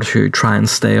controller to try and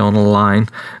stay on a line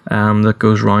that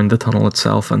goes around the tunnel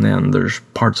itself, and then there's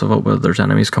parts of it where there's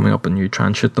enemies coming up and you try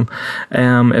and shoot them.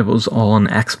 It was on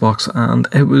Xbox and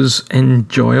it was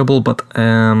enjoyable, but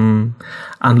and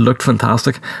looked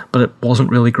fantastic, but it wasn't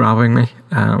really grabbing me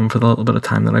for the little bit of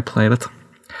time that I played it.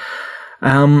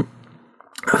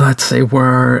 Let's see,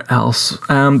 where else?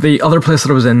 The other place that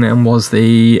I was in then was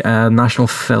the National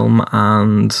Film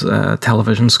and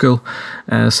Television School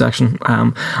section.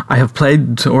 I have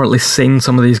played, or at least seen,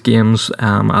 some of these games,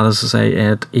 as I say,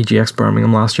 at EGX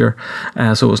Birmingham last year.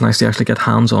 So it was nice to actually get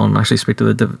hands-on and actually speak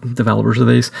to the developers of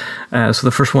these. So the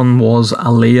first one was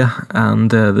Alea, and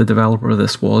the developer of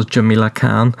this was Jamila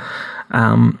Khan.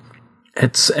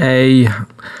 It's a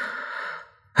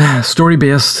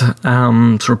story-based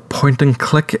sort of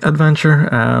point-and-click adventure.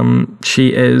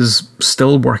 She is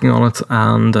still working on it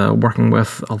and working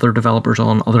with other developers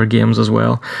on other games as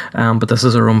well. But this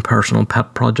is her own personal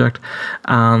pet project,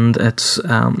 and it's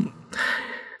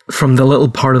from the little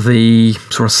part of the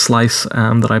sort of slice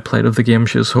that I played of the game,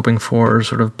 she was hoping for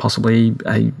sort of possibly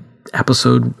a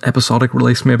episodic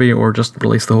release maybe, or just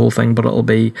release the whole thing, but it'll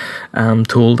be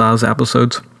told as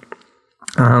episodes.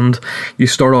 And you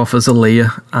start off as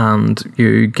Alea and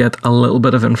you get a little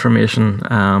bit of information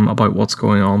about what's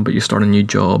going on, but you start a new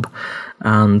job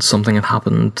and something had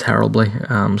happened terribly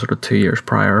sort of 2 years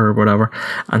prior or whatever,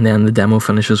 and then the demo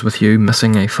finishes with you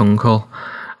missing a phone call,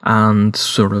 and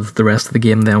sort of the rest of the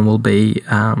game then will be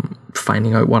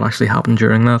finding out what actually happened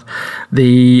during that.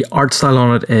 The art style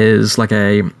on it is like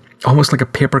almost like a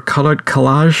paper cutout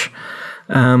collage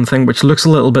thing, which looks a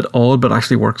little bit odd but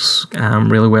actually works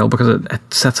really well because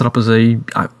it sets it up as a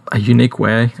unique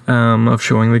way of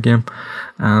showing the game.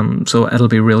 So it'll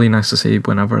be really nice to see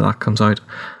whenever that comes out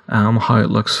how it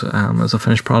looks as a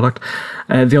finished product.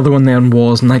 The other one then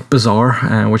was Night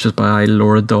Bazaar, which is by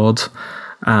Laura Dodds.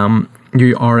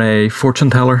 You are a fortune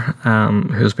teller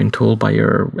who's been told by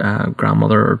your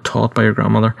grandmother, or taught by your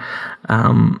grandmother,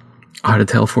 how to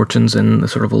tell fortunes in the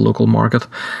sort of a local market,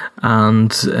 and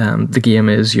the game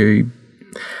is you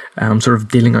sort of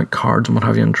dealing out cards and what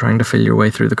have you, and trying to fill your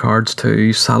way through the cards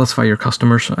to satisfy your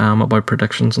customers about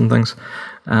predictions and things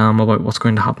about what's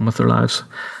going to happen with their lives.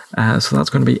 So that's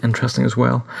going to be interesting as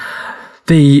well.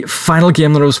 The final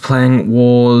game that I was playing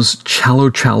was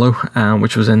Cello Cello,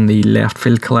 which was in the Left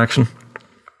Field collection.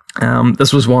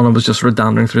 This was one I was just sort of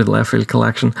dandering through the Left Field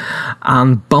collection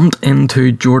and bumped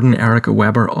into Jordan Erica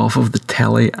Weber off of the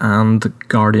Telly and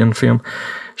Guardian fame.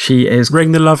 She is...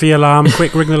 Ring the lovey alarm,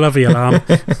 quick, ring the lovey alarm.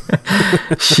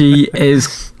 She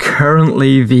is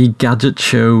currently the Gadget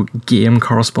Show game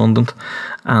correspondent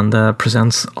and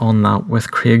presents on that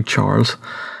with Craig Charles.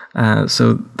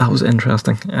 So that was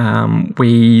interesting. Her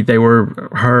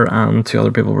and two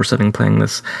other people were sitting playing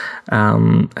this.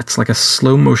 It's like a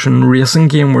slow motion racing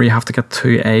game where you have to get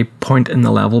to a point in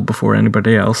the level before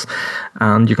anybody else,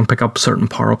 and you can pick up certain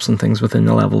power ups and things within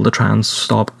the level to try and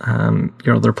stop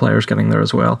your other players getting there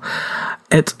as well.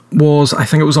 I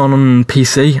think it was on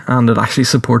PC, and it actually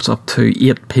supports up to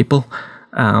 8 people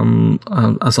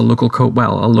as a local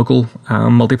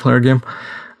multiplayer game.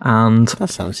 And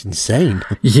that sounds insane.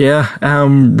 Yeah,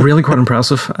 really quite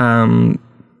impressive.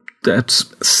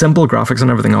 It's simple graphics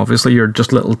and everything. Obviously, you're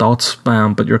just little dots,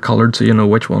 but you're coloured so you know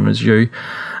which one is you.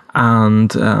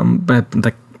 And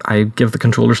I give the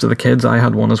controllers to the kids. I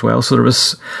had one as well, so there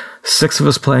was 6 of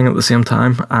us playing at the same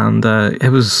time, and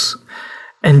it was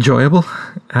enjoyable.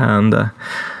 And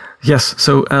yes,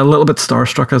 so a little bit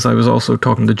starstruck, as I was also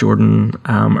talking to Jordan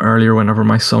earlier whenever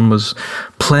my son was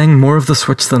playing more of the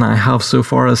Switch than I have so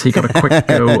far, as he got a quick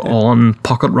go on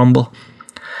Pocket Rumble,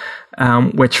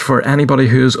 which for anybody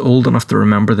who is old enough to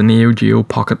remember the Neo Geo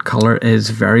Pocket Color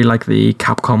is very like the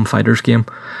Capcom Fighters game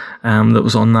that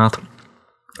was on that.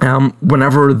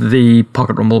 Whenever the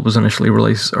Pocket Rumble was initially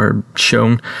released or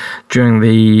shown during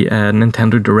the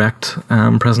Nintendo Direct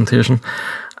presentation,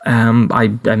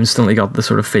 I instantly got the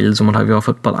sort of feels and what have you off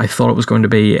it, but I thought it was going to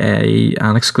be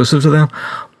an exclusive to them.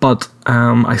 But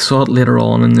I saw it later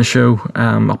on in the show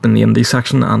up in the indie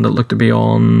section, and it looked to be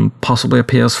on possibly a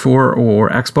PS4 or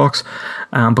Xbox,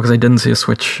 because I didn't see a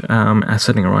Switch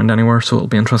sitting around anywhere, so it'll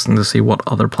be interesting to see what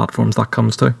other platforms that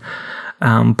comes to.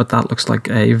 But that looks like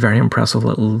a very impressive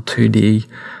little 2D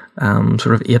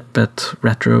sort of 8-bit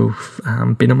retro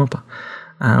beat 'em up,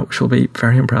 which will be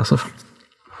very impressive.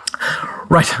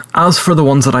 Right, as for the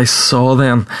ones that I saw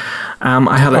then,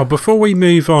 I had before we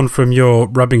move on from your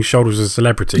rubbing shoulders as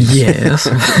celebrities, yes.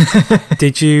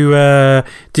 did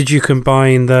you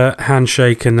combine the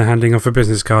handshake and the handing off a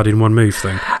business card in one move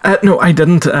thing? No, I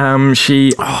didn't. I missed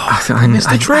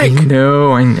the trick. I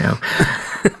know.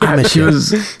 She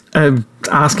was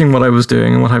asking what I was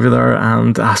doing and what have you there,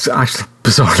 and actually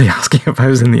bizarrely asking if I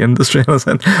was in the industry. And I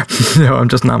said, no, I'm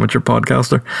just an amateur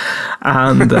podcaster.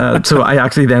 And so I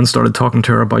actually then started talking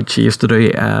to her about she used to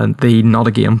do the Not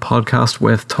a Game podcast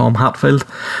with Tom Hatfield,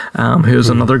 who is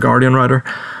another Guardian writer.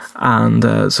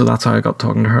 And so that's how I got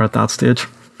talking to her at that stage.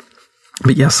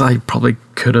 But yes, I probably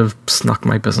could have snuck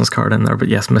my business card in there, but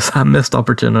yes, missed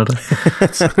opportunity.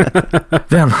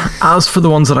 Then, as for the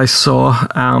ones that I saw,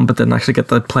 but didn't actually get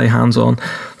to play hands-on,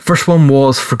 first one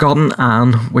was Forgotten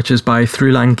Anne, which is by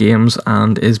Throughline Games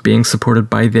and is being supported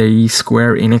by the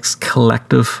Square Enix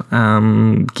Collective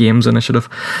Games Initiative.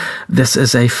 This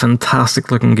is a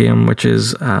fantastic looking game, which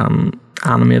is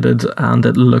animated, and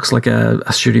it looks like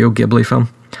a Studio Ghibli film.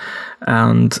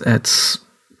 And it's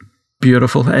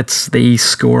beautiful. It's the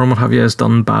score and what have you is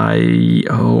done by,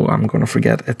 I'm going to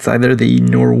forget. It's either the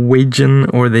Norwegian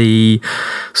or the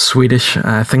Swedish.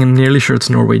 I think I'm nearly sure it's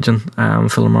Norwegian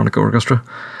Philharmonic Orchestra.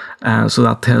 So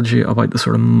that tells you about the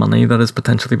sort of money that is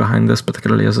potentially behind this,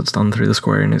 particularly as it's done through the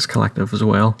Square Enix Collective as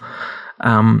well.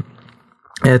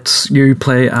 It's you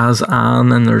play as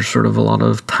Anne, and there's sort of a lot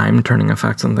of time turning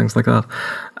effects and things like that.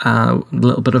 A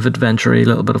little bit of adventure, a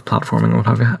little bit of platforming, what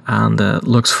have you, and it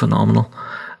looks phenomenal.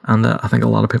 And I think a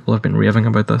lot of people have been raving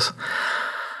about this.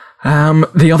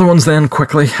 The other ones then,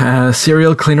 quickly.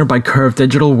 Serial Cleaner by Curve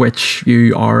Digital, which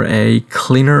you are a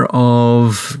cleaner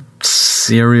of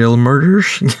serial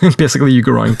murders. Basically, you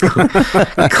go around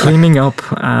cleaning up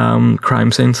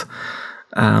crime scenes.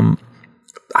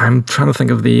 I'm trying to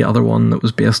think of the other one that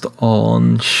was based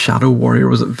on Shadow Warrior.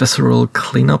 Was it Visceral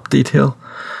Cleanup Detail?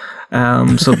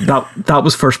 So that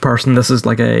was first person. This is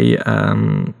like a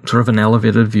sort of an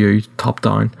elevated view, top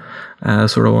down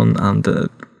sort of one, and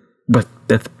with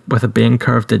it being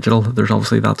Curve Digital, there's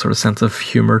obviously that sort of sense of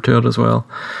humour to it as well.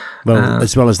 Well,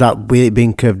 as well as that, with it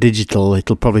being Curve Digital,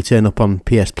 it'll probably turn up on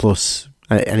PS Plus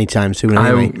anytime soon.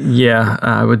 Anyway,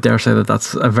 I would dare say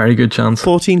that's a very good chance.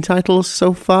 14 titles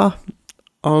so far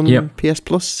on PS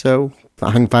Plus, so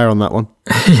hang fire on that one.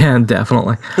 Yeah,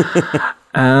 definitely.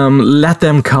 Let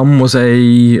Them Come was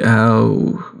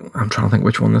I'm trying to think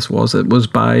which one this was. It was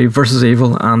by Versus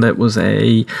Evil, and it was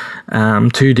a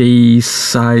 2D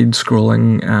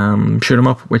side-scrolling shoot 'em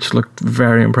up, which looked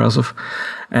very impressive.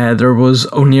 There was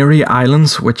Oniri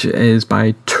Islands, which is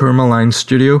by Tourmaline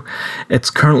Studio. It's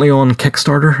currently on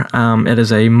Kickstarter. It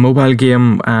is a mobile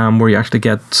game where you actually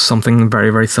get something very,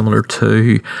 very similar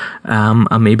to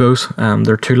Amiibos.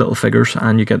 They're two little figures,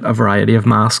 and you get a variety of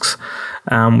masks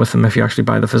with them if you actually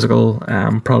buy the physical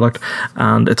product.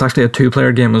 And it's actually a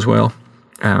two-player game as well.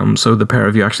 So the pair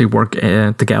of you actually work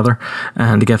together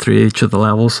to get through each of the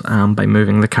levels by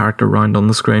moving the character around on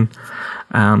the screen.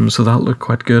 So that looked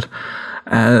quite good.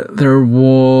 There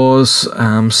was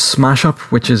Smash Up,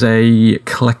 which is a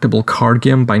collectible card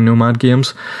game by Nomad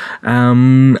Games.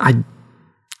 It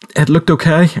looked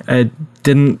okay. It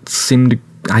didn't seem to...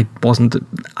 I wasn't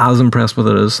as impressed with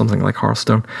it as something like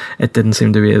Hearthstone. It didn't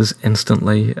seem to be as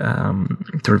instantly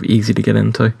sort of easy to get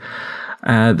into.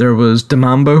 There was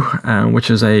Demambo,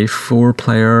 which is a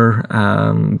 4-player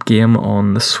game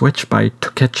on the Switch by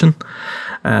Tokitchen,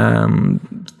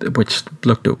 which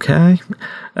looked okay.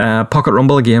 Pocket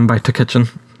Rumble, again by Tokitchen.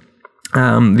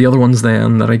 The other ones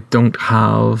then that I don't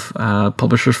have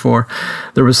publishers for,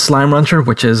 there was Slime Rancher,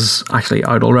 which is actually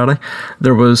out already.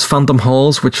 There was Phantom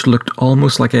Halls, which looked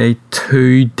almost like a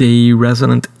 2D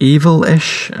Resident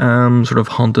Evil-ish sort of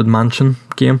haunted mansion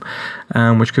game,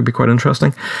 which could be quite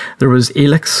interesting. There was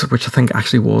Elix, which I think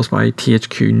actually was by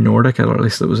THQ Nordic, or at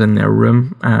least it was in their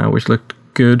room, which looked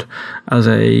good as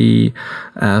a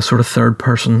sort of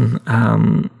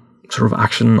third-person sort of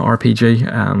action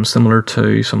RPG, similar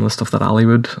to some of the stuff that Ali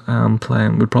would play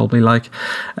and would probably like.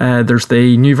 There's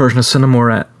the new version of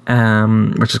Cinemora,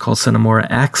 which is called Cinemora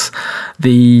X.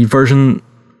 The version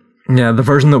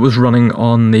that was running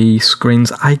on the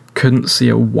screens, I couldn't see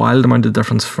a wild amount of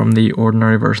difference from the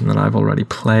ordinary version that I've already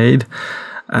played.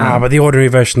 But the ordinary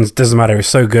version doesn't matter, it's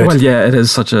so good. Well, yeah, it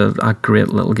is such a great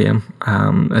little game.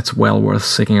 It's well worth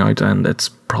seeking out, and it's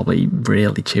probably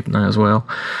really cheap now as well.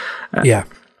 Yeah.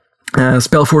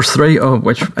 Spellforce 3,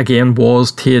 which again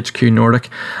was THQ Nordic.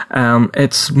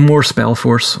 It's more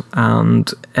Spellforce,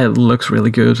 and it looks really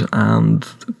good, and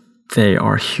they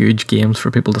are huge games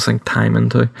for people to sink time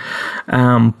into.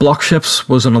 Block Ships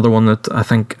was another one that I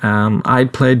think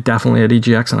I'd played definitely at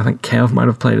EGX, and I think Kev might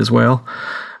have played as well.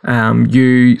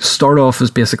 You start off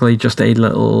as basically just a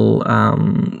little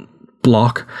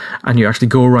block, and you actually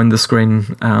go around the screen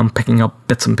picking up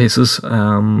bits and pieces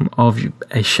of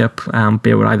a ship,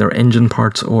 be it either engine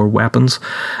parts or weapons,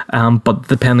 but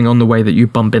depending on the way that you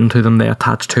bump into them, they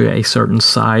attach to a certain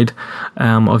side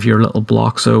of your little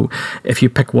block. So if you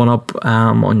pick one up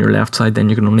on your left side, then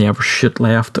you can only ever shoot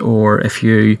left, or if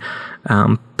you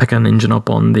pick an engine up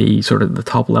on the sort of the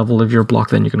top level of your block,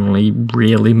 then you can only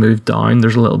really move down.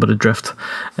 There's a little bit of drift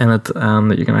in it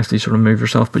that you can actually sort of move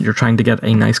yourself, but you're trying to get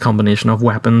a nice combination of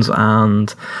weapons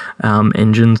and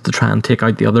engines to try and take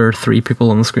out the other 3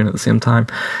 people on the screen at the same time.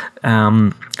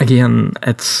 Again,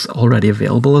 it's already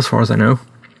available as far as I know.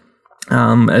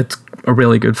 It's a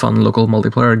really good fun local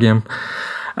multiplayer game.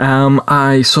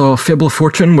 I saw Fable of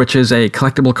Fortune, which is a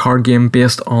collectible card game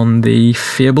based on the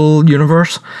Fable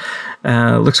universe.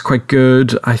 Looks quite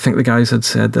good. I think the guys had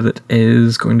said that it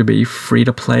is going to be free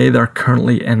to play. They're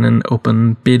currently in an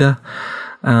open beta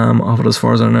of it as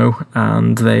far as I know,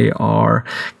 and they are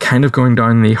kind of going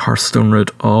down the Hearthstone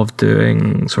route of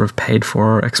doing sort of paid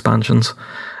for expansions.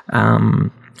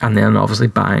 And then obviously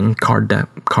buying card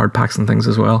packs and things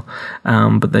as well.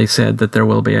 But they said that there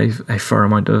will be a fair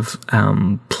amount of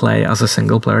play as a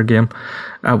single player game.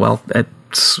 There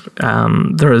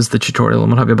is the tutorial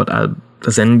and what have you, but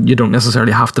as in you don't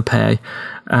necessarily have to pay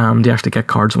to actually get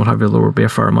cards and what have you. There will be a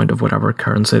fair amount of whatever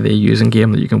currency they use in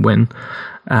game that you can win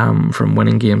from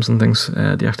winning games and things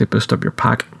to actually boost up your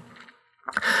pack.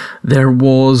 There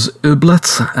was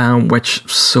Ooblets, which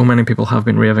so many people have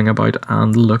been raving about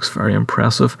and looks very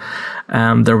impressive.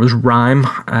 There was Rime,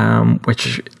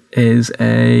 which is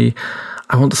I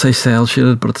want to say cel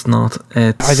shaded, but it's not.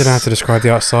 I don't know how to describe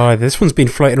the outside. This one's been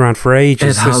floating around for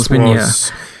ages. It has been, yeah.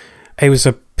 It was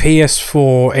a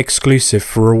PS4 exclusive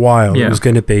for a while. Yeah. It was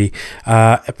going to be.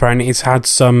 Apparently, it's had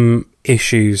some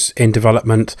issues in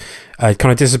development. It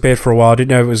kind of disappeared for a while. Didn't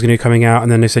know if it was going to be coming out,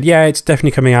 and then they said, yeah, it's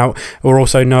definitely coming out. We're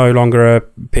also no longer a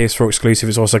PS4 exclusive.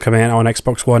 It's also coming out on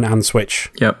Xbox One and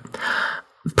Switch. Yep.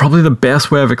 Probably the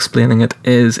best way of explaining it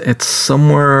is it's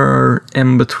somewhere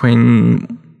in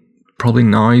between probably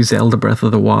now Zelda Breath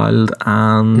of the Wild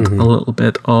and a little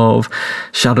bit of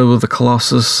Shadow of the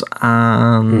Colossus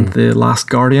and The Last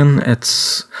Guardian.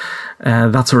 It's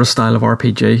that sort of style of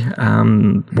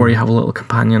RPG where you have a little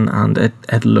companion, and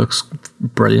it looks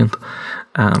brilliant.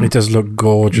 It does look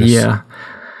gorgeous. Yeah.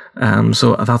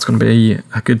 So that's going to be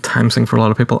a good time sink for a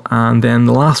lot of people. And then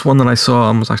the last one that I saw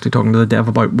and was actually talking to the dev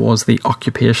about was The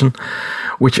Occupation,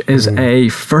 which is a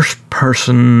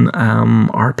first-person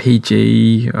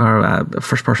RPG or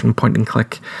first-person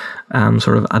point-and-click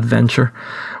sort of adventure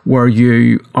where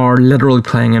you are literally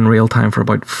playing in real time for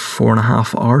about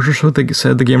 4.5 hours or so, they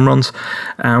said the game runs,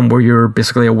 where you're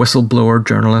basically a whistleblower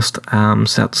journalist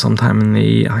set sometime in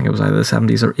I think it was either the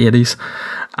 70s or 80s,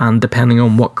 and depending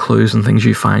on what clues and things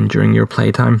you find during your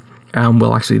playtime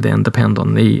will actually then depend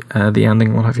on the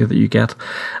ending, what have you, that you get,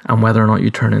 and whether or not you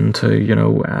turn into,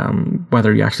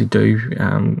 whether you actually do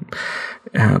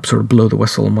sort of blow the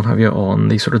whistle and what have you on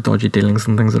the sort of dodgy dealings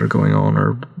and things that are going on,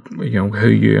 or who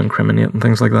you incriminate and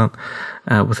things like that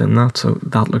within that. So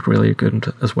that looked really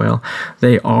good as well.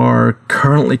 They are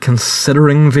currently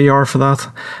considering VR for that,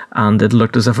 and it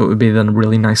looked as if it would be then a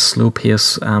really nice slow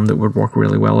pace that would work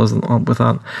really well with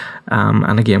that,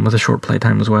 and again with a short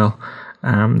playtime as well.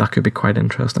 That could be quite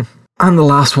interesting. And the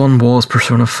last one was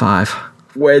Persona 5,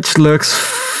 which looks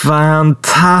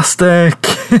fantastic.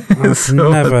 I've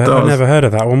never heard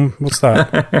of that one. What's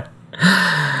that?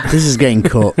 This is getting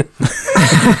cut.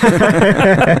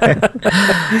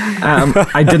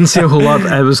 I didn't see a whole lot.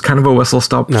 It was kind of a whistle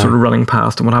stop sort of running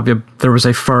past and what have you. There was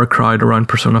a fair crowd around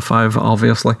Persona 5,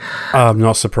 obviously. I'm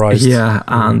not surprised. Yeah,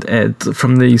 and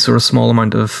from the sort of small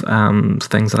amount of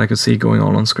things that I could see going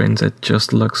on screens, it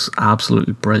just looks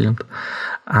absolutely brilliant.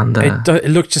 And it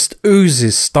looks just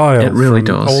oozes style. It really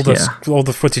does. All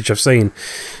the footage I've seen.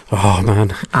 Oh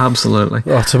man, absolutely.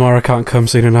 Oh, tomorrow can't come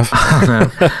soon enough. I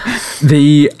know.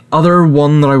 The other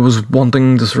one that I was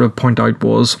wanting to sort of point out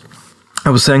was, I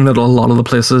was saying that a lot of the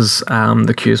places,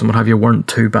 the queues and what have you, weren't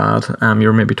too bad. You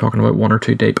were maybe talking about 1 or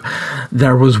 2 deep.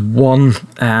 There was one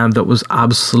that was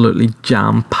absolutely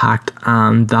jam-packed,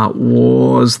 and that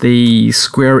was the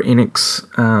Square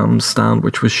Enix stand,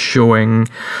 which was showing...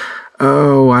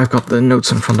 Oh, I've got the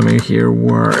notes in front of me here.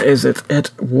 Where is it? It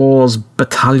was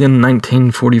Battalion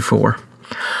 1944.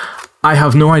 I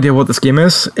have no idea what this game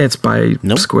is. It's by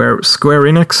Square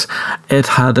Enix. It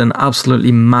had an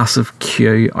absolutely massive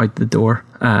queue out the door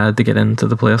to get into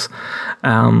the place.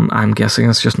 I'm guessing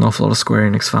it's just an awful lot of Square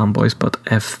Enix fanboys, but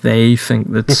if they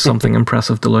think that's something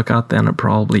impressive to look at, then it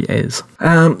probably is.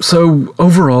 So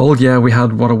overall, yeah, we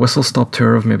had a whistle-stop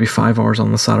tour of maybe 5 hours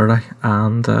on the Saturday,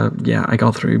 and I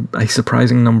got through a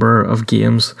surprising number of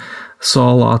games.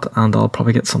 Saw a lot, and I'll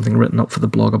probably get something written up for the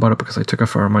blog about it because I took a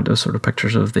fair amount of sort of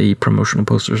pictures of the promotional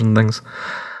posters and things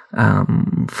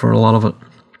for a lot of it.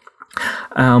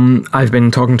 I've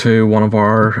been talking to one of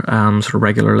our sort of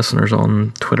regular listeners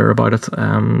on Twitter about it.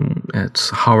 It's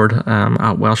Howard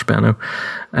at Welsh Benno,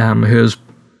 who has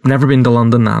never been to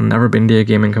London and never been to a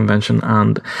gaming convention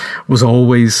and was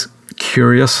always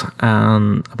curious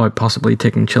about possibly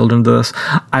taking children to this.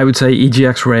 I would say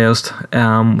EGX Raised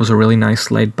was a really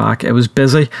nice laid back. It was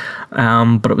busy,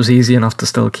 but it was easy enough to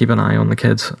still keep an eye on the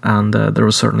kids, and there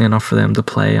was certainly enough for them to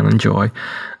play and enjoy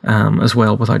as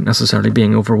well without necessarily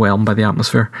being overwhelmed by the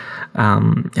atmosphere.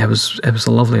 It was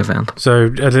a lovely event. So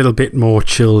a little bit more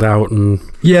chilled out and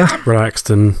relaxed,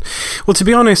 and well, to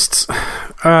be honest,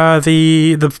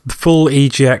 the full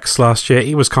EGX last year,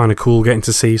 it was kind of cool getting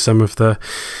to see some of the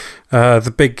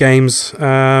big games,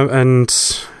 and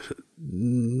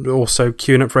also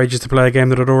queuing up for ages to play a game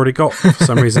that I'd already got for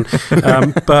some reason.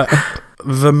 But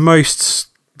the most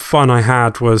fun I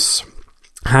had was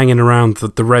hanging around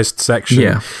the Rezzed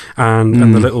section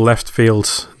and the little left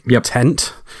field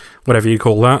tent, whatever you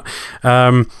call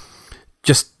that.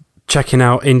 Just checking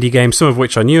out indie games, some of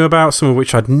which I knew about, some of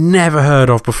which I'd never heard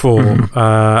of before,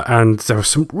 and there were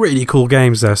some really cool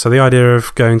games there. So the idea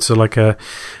of going to like a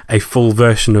full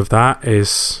version of that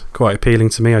is quite appealing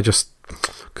to me. I just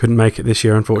couldn't make it this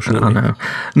year, unfortunately.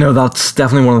 No, that's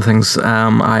definitely one of the things.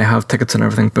 I have tickets and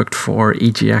everything booked for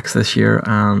EGX this year,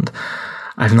 and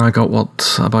I've now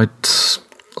got about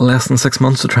less than 6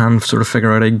 months to try and sort of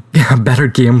figure out a better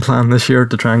game plan this year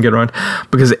to try and get around,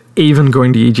 because even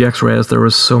going to EGX Raised, there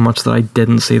was so much that I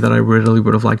didn't see that I really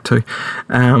would have liked to.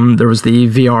 There was the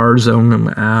VR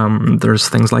zone, there's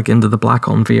things like Into the Black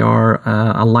on VR,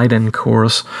 a light-in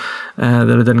chorus that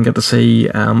I didn't get to see.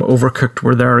 Overcooked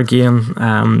were there again.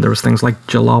 There was things like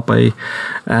Jalopy,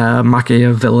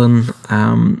 Makia Villain,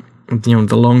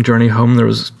 the long journey home. There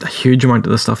was a huge amount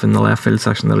of the stuff in the left field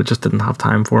section that I just didn't have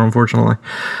time for, unfortunately.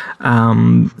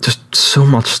 Just so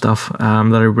much stuff that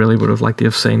I really would have liked to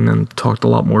have seen and talked a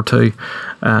lot more to,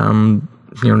 to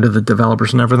the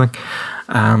developers and everything.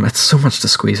 It's so much to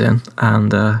squeeze in,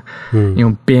 and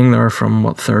being there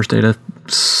from Thursday to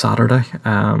Saturday,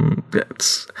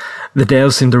 the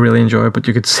devs seemed to really enjoy it, but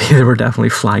you could see they were definitely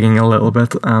flagging a little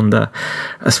bit, and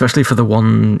especially for the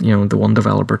one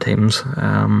developer teams,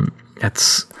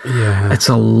 it's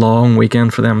a long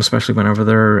weekend for them, especially whenever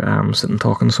they're sitting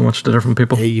talking so much to different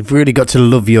people. You've really got to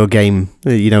love your game,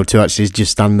 to actually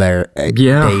just stand there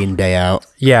day in, day out.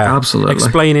 Yeah, absolutely.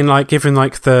 Explaining, giving the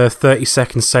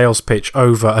 30-second sales pitch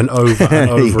over and over and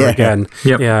over again.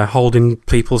 Yep. Yeah, holding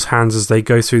people's hands as they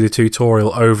go through the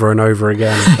tutorial over and over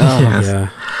again. Yeah.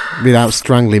 Without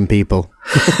strangling people.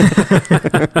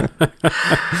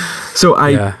 So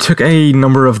I took a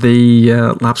number of the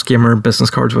Lapsed Gamer business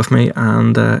cards with me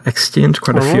and exchanged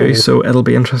quite a few, so it'll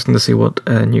be interesting to see what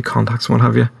new contacts and what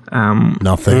have you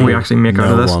Nothing we actually make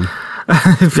out of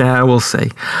this. Yeah, we'll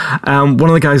see. One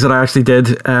of the guys that I actually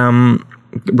did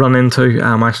run into,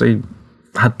 actually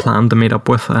had planned to meet up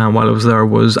with while I was there,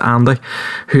 was Andy,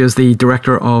 who is the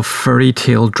director of Fairy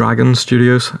Tail Dragon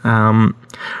Studios.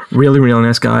 Really, really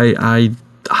nice guy. I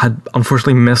had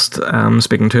unfortunately missed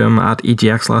speaking to him at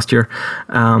EGX last year,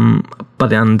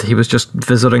 and he was just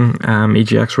visiting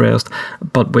EGX Raised,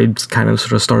 but we'd kind of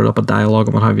sort of started up a dialogue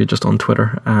and what have you just on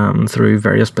Twitter through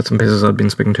various bits and pieces. I'd been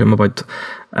speaking to him about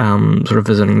sort of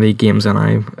visiting the Games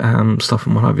NI stuff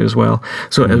and what have you as well.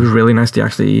 So it was really nice to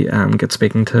actually get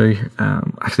speaking to,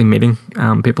 actually meeting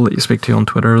people that you speak to on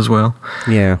Twitter as well.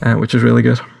 Yeah. Which is really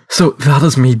good. So that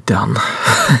is me done.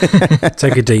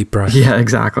 Take a deep breath. Yeah,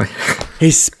 exactly.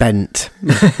 He's spent.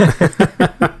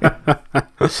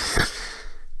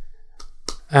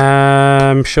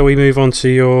 Shall we move on to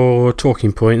your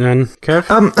talking point then, Kev?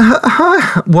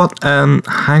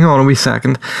 Hang on a wee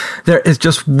second. There is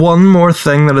just one more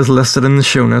thing that is listed in the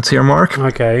show notes here, Mark.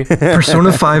 Okay.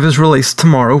 Persona 5 is released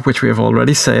tomorrow, which we have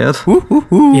already said.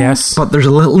 Yes. But there's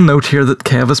a little note here that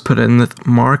Kev has put in that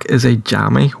Mark is a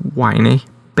jammy, whiny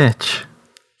bitch.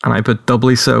 And I put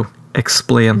doubly so.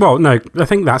 Explain. Well, no, I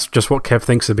think that's just what Kev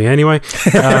thinks of me anyway.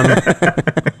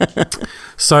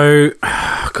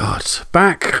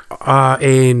 Back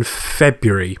in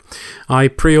February, I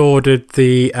pre-ordered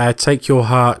the Take Your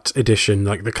Heart edition,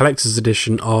 like the collector's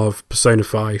edition of Persona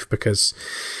 5, because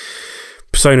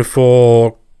Persona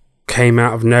 4 came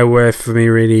out of nowhere for me,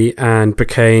 really, and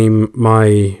became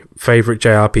my favourite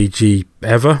JRPG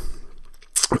ever.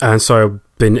 And so I've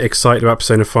been excited about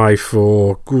Persona 5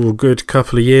 for a good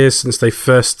couple of years since they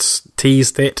first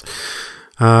teased it.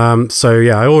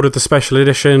 I ordered the special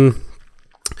edition,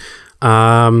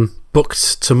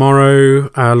 booked tomorrow,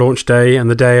 launch day, and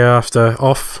the day after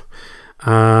off.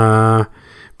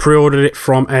 Pre-ordered it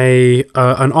from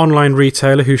an online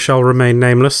retailer who shall remain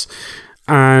nameless,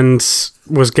 and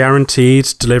was guaranteed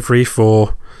delivery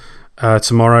for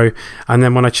tomorrow. And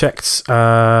then when I checked,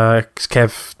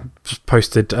 Kev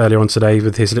posted earlier on today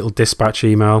with his little dispatch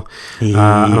email, and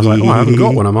I was like, I haven't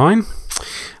got one of mine.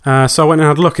 So I went and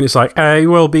had a look, and it's like,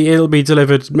 it'll be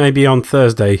delivered maybe on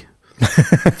Thursday.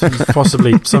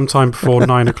 Possibly sometime before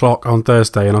 9 o'clock on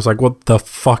Thursday. And I was like, what the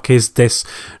fuck is this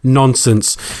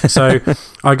nonsense? So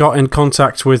I got in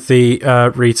contact with the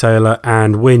retailer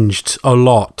and whinged a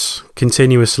lot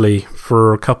continuously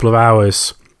for a couple of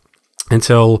hours,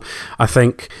 until I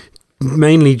think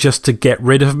mainly just to get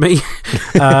rid of me,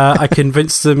 I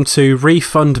convinced them to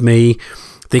refund me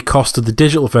the cost of the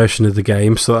digital version of the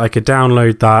game so that I could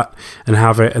download that and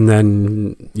have it, and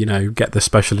then, get the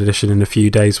special edition in a few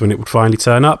days when it would finally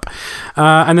turn up.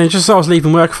 And then just as I was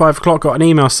leaving work at 5 o'clock, got an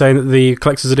email saying that the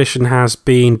collector's edition has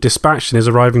been dispatched and is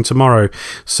arriving tomorrow.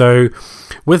 So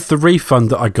with the refund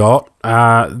that I got,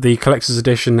 the collector's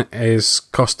edition is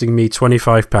costing me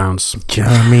 £25.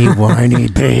 Jammy whiny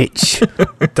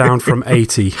bitch. Down from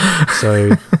 80.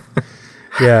 So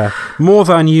yeah, more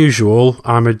than usual.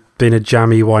 Been a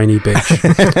jammy whiny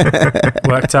bitch.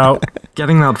 Worked out.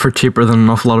 Getting that for cheaper than an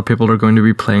awful lot of people are going to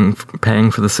be paying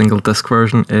for the single disc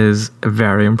version is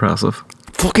very impressive.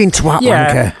 Fucking twat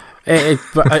wanker.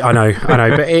 I know,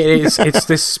 but it's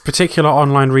this particular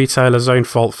online retailer's own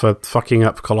fault for fucking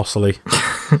up colossally.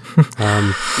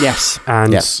 Yes.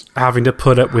 And having to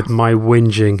put up with my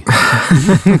whinging.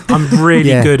 I'm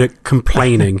really good at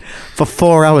complaining. For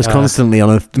 4 hours constantly on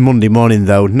a Monday morning,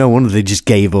 though, no wonder they just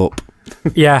gave up.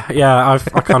 Yeah,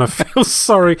 I kind of feel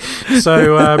sorry.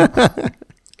 So,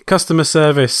 customer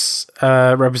service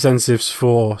representatives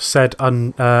for said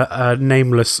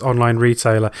nameless online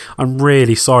retailer, I'm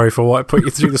really sorry for what I put you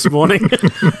through this morning.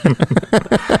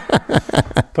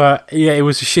 But yeah, it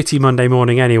was a shitty Monday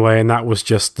morning anyway, and that was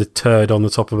just the turd on the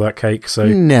top of that cake. So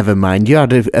never mind. You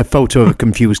had a photo of a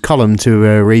confused column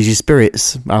to raise your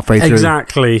spirits halfway through.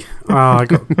 Exactly. I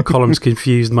got Column's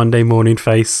confused Monday morning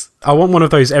face. I want one of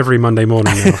those every Monday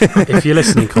morning now. If you're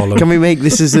listening, Column. Can we make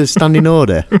this as a standing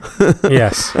order?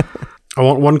 Yes. I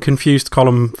want one confused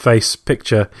Column face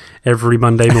picture every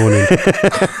Monday morning.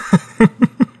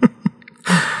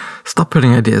 Stop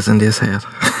putting ideas into his head.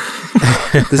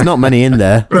 There's not many in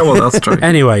there. Well, that's true.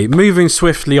 Anyway, moving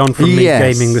swiftly on from me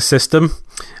gaming the system.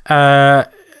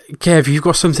 Kev, you've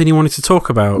got something you wanted to talk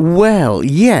about? Well,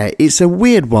 yeah, it's a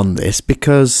weird one, this,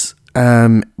 because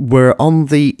we're on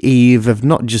the eve of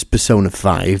not just Persona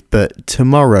 5, but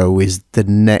tomorrow is the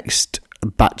next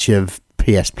batch of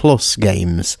PS Plus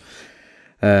games.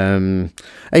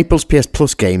 April's PS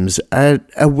Plus games are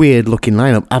a weird looking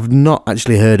lineup. I've not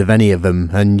actually heard of any of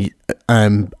them, and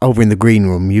over in the green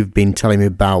room you've been telling me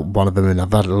about one of them, and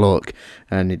I've had a look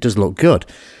and it does look good.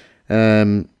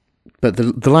 But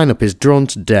the lineup is Drawn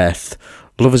to Death,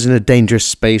 Lovers in a Dangerous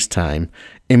Space-Time,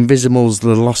 Invisimals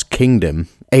The Lost Kingdom,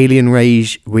 Alien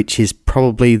Rage, which is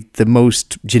probably the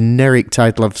most generic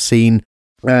title I've seen,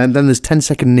 and then there's 10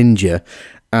 Second Ninja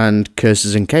and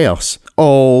Curses and Chaos,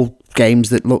 all games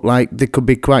that look like they could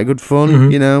be quite good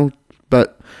fun,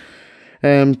 but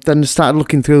then I started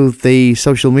looking through the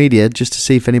social media just to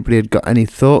see if anybody had got any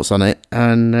thoughts on it,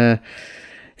 and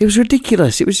it was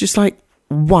ridiculous. It was just like,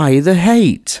 why the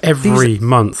hate? Every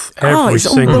month. Every it's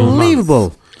single unbelievable.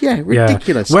 month. Yeah,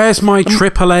 ridiculous. Yeah. Where's my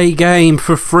AAA game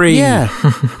for free? Yeah.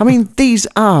 I mean, these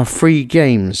are free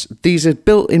games. These are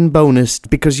built-in bonus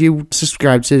because you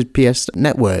subscribe to PS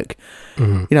Network.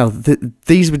 Mm-hmm.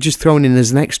 These were just thrown in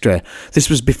as an extra. This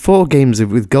was before games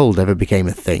with gold ever became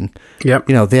a thing. Yep.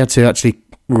 They had to actually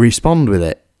respond with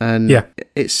it. And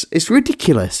it's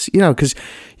ridiculous, because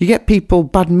you get people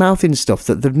bad-mouthing stuff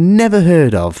that they've never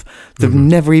heard of, they've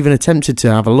never even attempted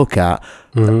to have a look at,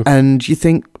 and you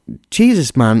think,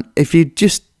 Jesus, man, if you're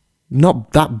just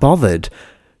not that bothered,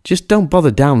 just don't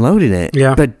bother downloading it.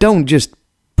 Yeah. But don't just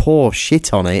pour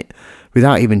shit on it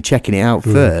without even checking it out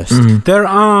first. There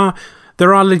are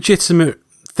legitimate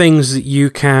things that you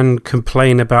can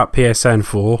complain about PSN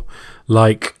for,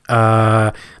 like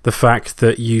the fact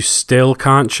that you still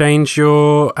can't change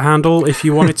your handle if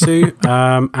you wanted to,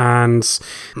 and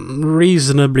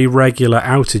reasonably regular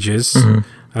outages,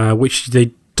 which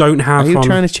they don't have. Are you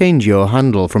trying to change your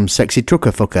handle from Sexy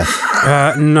Trucker Fucker?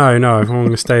 No, I'm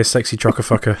going to stay a Sexy Trucker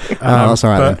Fucker. That's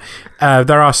all right. But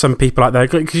there are some people out there,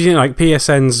 because like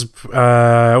PSN's.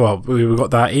 We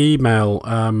got that email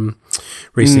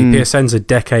recently. PSN's a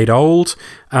decade old,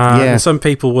 and some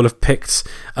people will have picked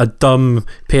a dumb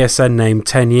PSN name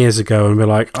 10 years ago and be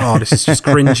like, "Oh, this is just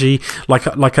cringy,"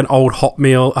 like an old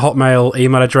Hotmail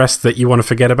email address that you want to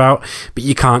forget about, but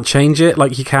you can't change it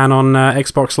like you can on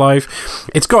Xbox Live.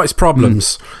 It's got its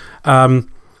problems.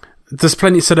 There's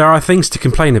plenty, so there are things to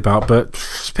complain about, but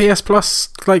PS Plus,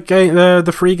 like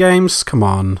the free games, come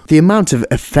on. The amount of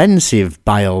offensive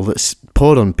bile that's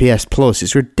poured on PS Plus,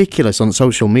 it's ridiculous on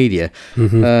social media.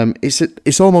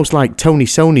 It's almost like Tony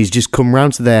Sony's just come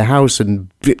round to their house and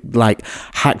like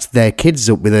hacked their kids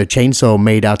up with a chainsaw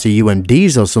made out of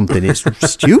UMDs or something. It's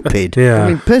stupid. Yeah. I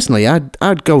mean, personally,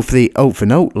 I'd go for the oat for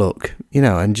note look,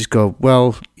 and just go,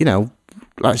 well,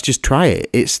 let's just try it.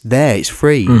 It's there, it's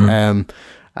free.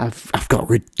 I've got a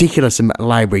ridiculous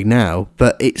library now,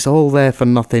 but it's all there for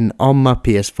nothing on my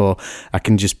PS4. I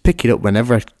can just pick it up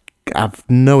whenever I have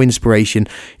no inspiration.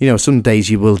 Some days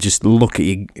you will just look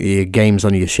at your games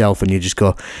on your shelf and you just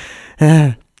go,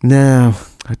 no,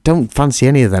 I don't fancy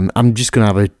any of them. I'm just going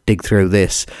to have a dig through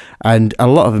this. And a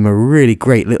lot of them are really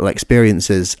great little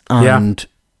experiences. And,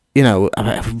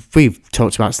 we've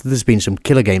talked about, there's been some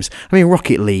killer games. I mean,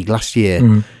 Rocket League last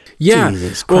year. Yeah,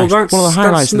 Jesus well, Christ. that's one of the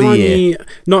highlights of the year.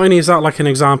 Not only is that like an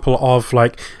example of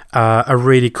like a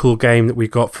really cool game that we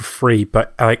got for free,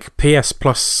 but like PS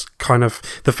Plus, kind of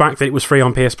the fact that it was free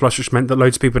on PS Plus, which meant that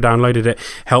loads of people downloaded it,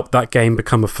 helped that game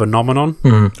become a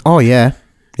phenomenon. Oh yeah.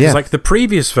 It's like the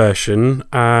previous version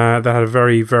that had a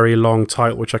very, very long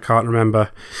title, which I can't remember,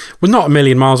 was not a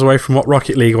million miles away from what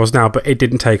Rocket League was now, but it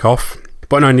didn't take off.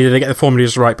 But not only did they get the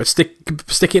formulas right, but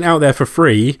sticking it out there for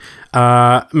free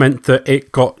meant that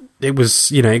it got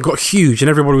huge and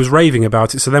everybody was raving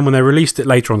about it. So then when they released it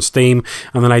later on Steam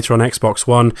and then later on Xbox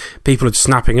One, people are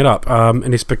snapping it up,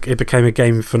 and it became a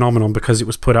game phenomenon because it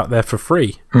was put out there for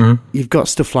free. You've got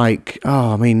stuff like,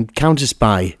 Counter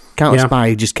Spy. Counter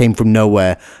Spy just came from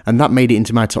nowhere, and that made it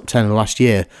into my top 10 of last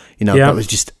year. That was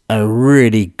just a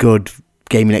really good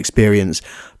gaming experience.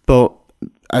 But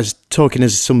as talking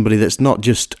as somebody that's not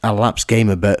just a lapsed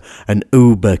gamer, but an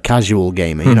uber casual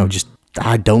gamer,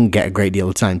 I don't get a great deal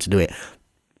of time to do it.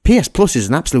 PS Plus is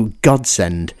an absolute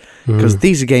godsend, because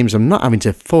these are games I'm not having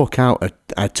to fork out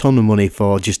a ton of money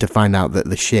for just to find out that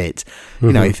they're shit.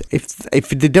 If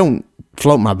they don't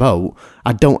float my boat,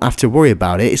 I don't have to worry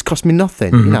about it. It's cost me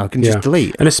nothing. I can just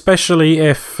delete. And especially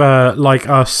if, like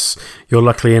us, you're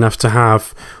lucky enough to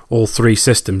have all three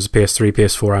systems, PS3,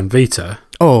 PS4 and Vita.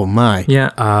 Oh my.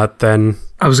 Yeah. Then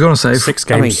I was going to say 6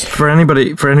 games. For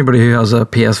anybody who has a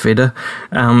PS Vita,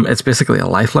 it's basically a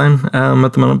lifeline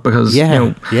at the minute, because yeah.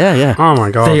 Oh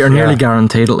my god, they are nearly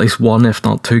guaranteed at least 1, if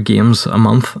not 2 games a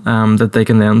month that they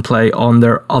can then play on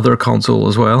their other console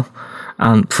as well.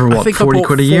 And for what, 40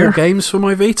 quid a year? 4 games for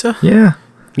my Vita. Yeah.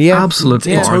 Yeah. Absolute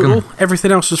in bargain. total.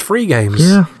 Everything else was free games.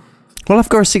 Yeah. Well, I've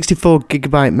got a 64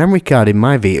 gigabyte memory card in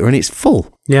my Vita, and it's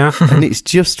full. Yeah. And it's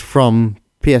just from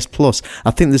PS Plus.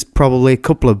 I think there's probably a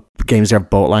couple of games I've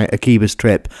bought, like Akiba's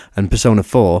Trip and Persona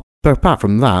 4. But apart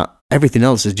from that, everything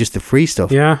else is just the free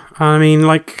stuff. Yeah. I mean,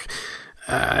 like,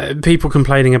 people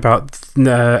complaining about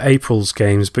April's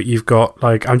games, but you've got,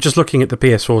 like, I'm just looking at the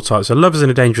PS4 titles. So Lovers in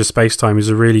a Dangerous Space-Time is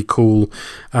a really cool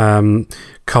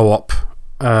co-op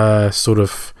sort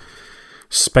of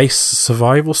space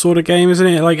survival sort of game, isn't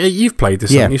it? Like, you've played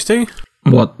this, haven't you, Stu?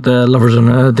 What, the Lovers in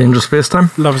a Dangerous Space-Time?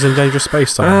 Lovers in a Dangerous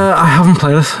Space-Time. I haven't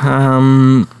played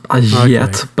it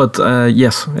yet, but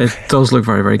yes, it does look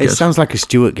very, very good. It sounds like a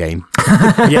Stuart game.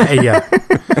 yeah.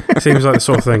 Seems like the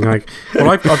sort of thing. Like,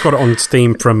 well, I've got it on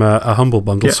Steam from a Humble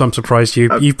Bundle, so I'm surprised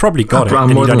you've probably got it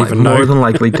and you don't even know. More than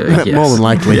likely do, yes. More than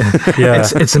likely. Yeah.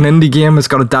 It's an indie game, it's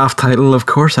got a daft title, of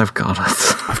course I've got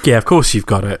it. Yeah, of course you've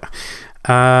got it.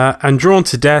 And Drawn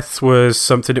to Death was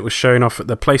something that was shown off at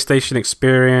the PlayStation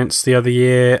Experience the other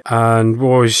year, and we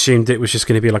always assumed it was just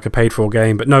going to be like a paid-for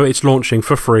game, but no, it's launching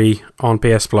for free on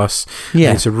PS Plus.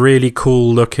 Yeah. It's a really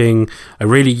cool looking, a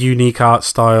really unique art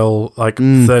style, like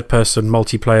third-person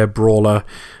multiplayer brawler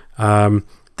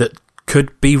that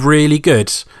could be really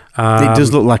good. It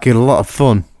does look like a lot of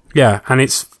fun. Yeah, and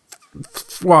it's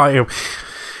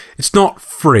not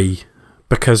free,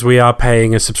 because we are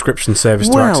paying a subscription service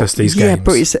to access these games. Yeah,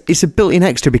 but it's a built-in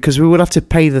extra because we would have to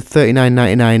pay the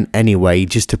 $39.99 anyway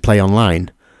just to play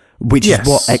online. Which is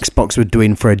what Xbox were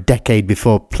doing for a decade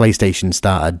before PlayStation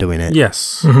started doing it.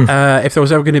 Yes. If there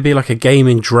was ever going to be like a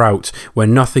gaming drought where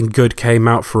nothing good came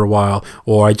out for a while,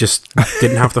 or I just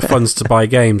didn't have the funds to buy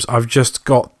games, I've just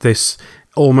got this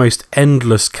almost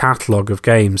endless catalogue of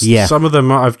games. Yeah. Some of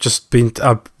them I've just been...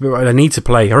 I need to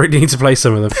play. I really need to play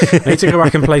some of them. I need to go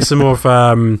back and play some of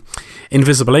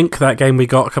Invisible Ink, that game we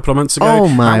got a couple of months ago. Oh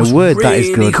my word, that is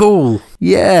really good. Cool.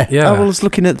 Yeah. Yeah. I was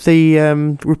looking at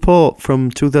the report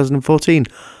from 2014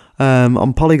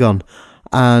 on Polygon,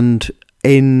 and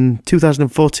in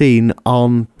 2014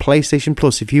 on PlayStation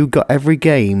Plus, if you got every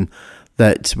game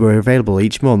that were available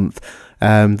each month,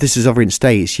 this is over in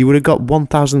States, you would have got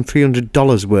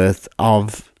 $1,300 worth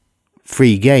of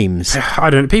free games. I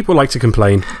don't know. People like to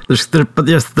complain. There's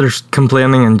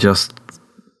complaining and just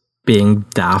being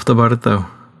daft about it, though.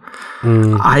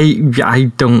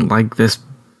 I don't like this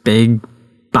big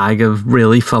bag of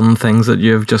really fun things that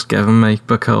you've just given me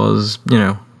because,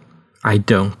 I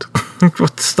don't.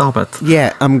 Stop it.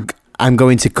 Yeah, I'm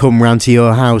going to come round to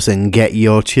your house and get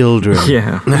your children.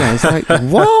 Yeah. It's like,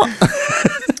 what?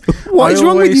 What is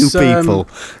wrong with you people?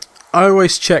 I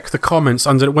always check the comments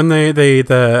under when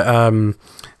the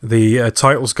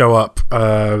titles go up.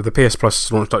 The PS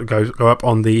Plus launch go up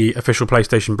on the official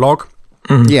PlayStation blog.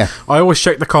 Yeah, I always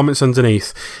check the comments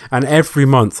underneath, and every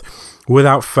month,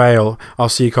 without fail, I'll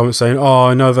see comments saying, "Oh,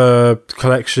 another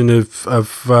collection of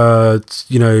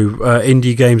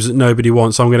indie games that nobody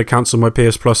wants. So I'm going to cancel my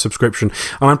PS Plus subscription."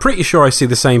 And I'm pretty sure I see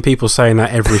the same people saying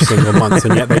that every single month,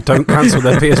 and yet they don't cancel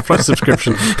their PS Plus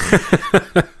subscription.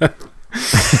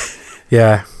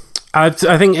 Yeah, I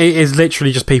think it is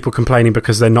literally just people complaining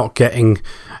because they're not getting,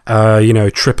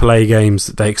 AAA games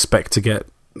that they expect to get.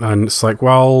 And it's like,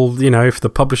 well, if the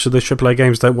publisher of the AAA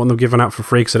games don't want them given out for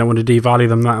free because they don't want to devalue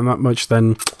them that much,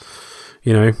 then,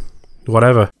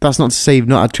 whatever. That's not to say you've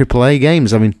not had AAA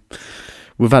games. I mean,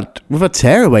 we've had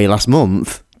Tearaway last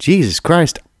month. Jesus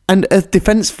Christ. And Earth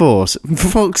Defense Force, for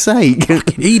fuck's sake.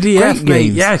 EDF,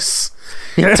 mate, yes.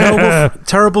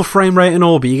 terrible frame rate and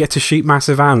all, but you get to shoot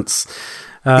massive ants.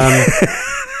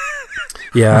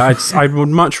 Yeah, I would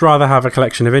much rather have a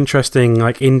collection of interesting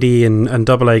like indie and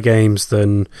AA games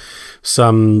than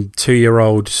some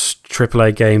 2-year-old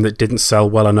AAA game that didn't sell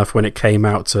well enough when it came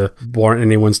out to warrant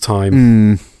anyone's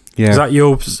time. Yeah.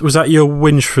 Was that your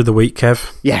whinge for the week,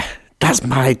 Kev? Yeah, that's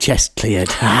my chest cleared.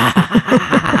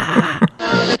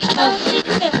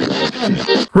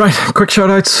 Right, quick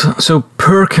shout-outs. So,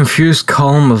 poor confused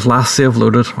Colm of Last Save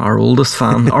Loaded, our oldest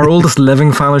fan, our oldest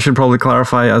living fan, I should probably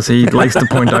clarify, as he likes to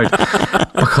point out,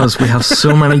 because we have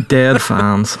so many dead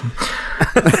fans.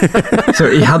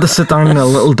 So he had to sit down in a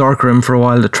little dark room for a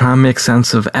while to try and make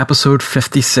sense of episode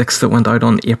 56 that went out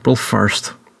on April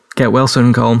 1st. Get well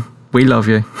soon, Colm. We love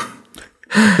you.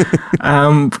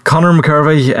 Connor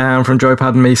McCurvey from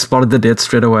Joypad and me spotted the date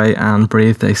straight away and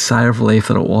breathed a sigh of relief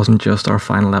that it wasn't just our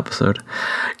final episode.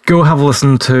 Go have a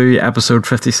listen to episode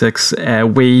 56.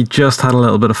 We just had a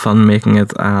little bit of fun making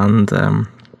it, and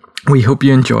we hope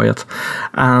you enjoy it.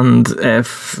 And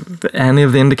if any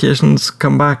of the indications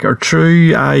come back are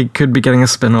true, I could be getting a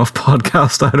spin-off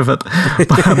podcast out of it,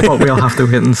 but we'll have to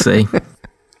wait and see.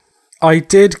 I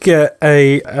did get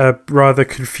a rather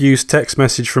confused text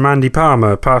message from Andy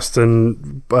Palmer, past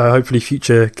and hopefully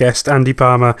future guest Andy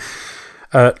Palmer,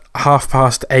 at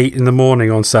 8:30 in the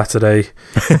morning on Saturday,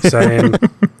 saying,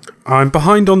 "I'm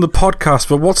behind on the podcast,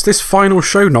 but what's this final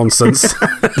show nonsense?"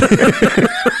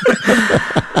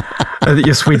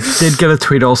 Yes, we did get a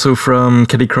tweet also from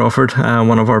Kitty Crawford,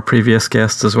 one of our previous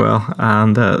guests as well,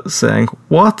 and saying,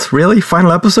 "What? Really?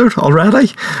 Final episode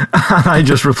already?" And I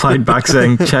just replied back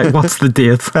saying, "Check, what's the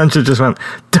date?" And she just went,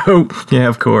 "Dope. Yeah,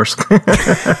 of course."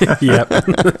 Yep.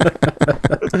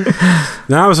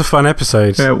 That was a fun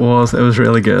episode. It was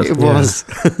really good. It was.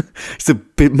 It's the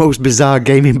most bizarre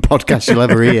gaming podcast you'll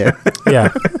ever hear.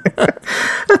 Yeah.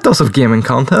 It does have gaming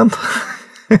content.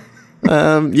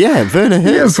 Yeah, Werner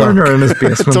Herzog. Yeah, Werner in his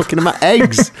basement. Talking about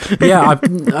eggs.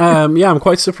 I'm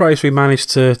quite surprised we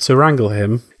managed to wrangle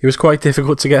him. He was quite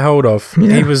difficult to get hold of.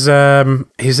 Yeah. He was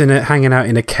he's hanging out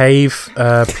in a cave,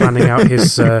 planning out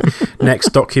his next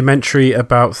documentary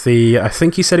about I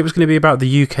think he said it was going to be about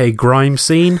the UK grime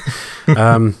scene.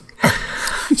 So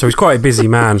he's quite a busy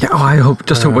man. Yeah, I hope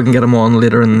we can get him on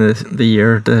later in the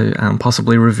year to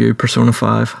possibly review Persona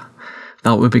 5.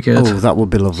 That would be good. Oh, that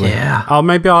would be lovely. Yeah.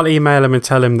 I'll email him and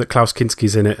tell him that Klaus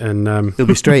Kinski's in it, and he'll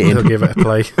be straight in. He'll give it a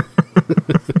play.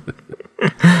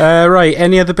 Right,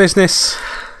 any other business?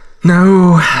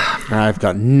 No. I've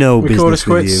got no business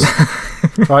with you.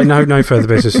 Right, no further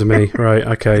business with me. Right,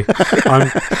 okay.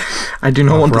 I do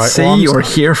not want to see or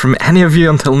hear from any of you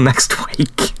until next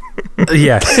week.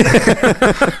 Yes.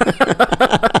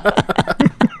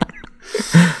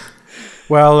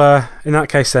 Well, in that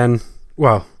case then,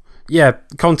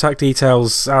 contact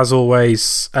details as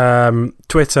always.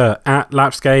 Twitter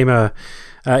 @LapsedGamer.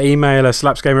 Email us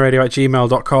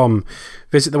lapsedgamerradio@gmail.com.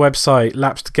 Visit the website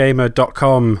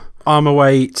lapsedgamer.com. I'm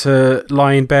away to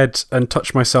lie in bed and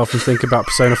touch myself and think about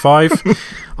Persona 5.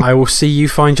 I will see you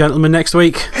fine gentlemen next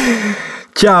week.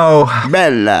 Ciao.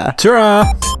 Bella.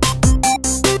 Ta-ra!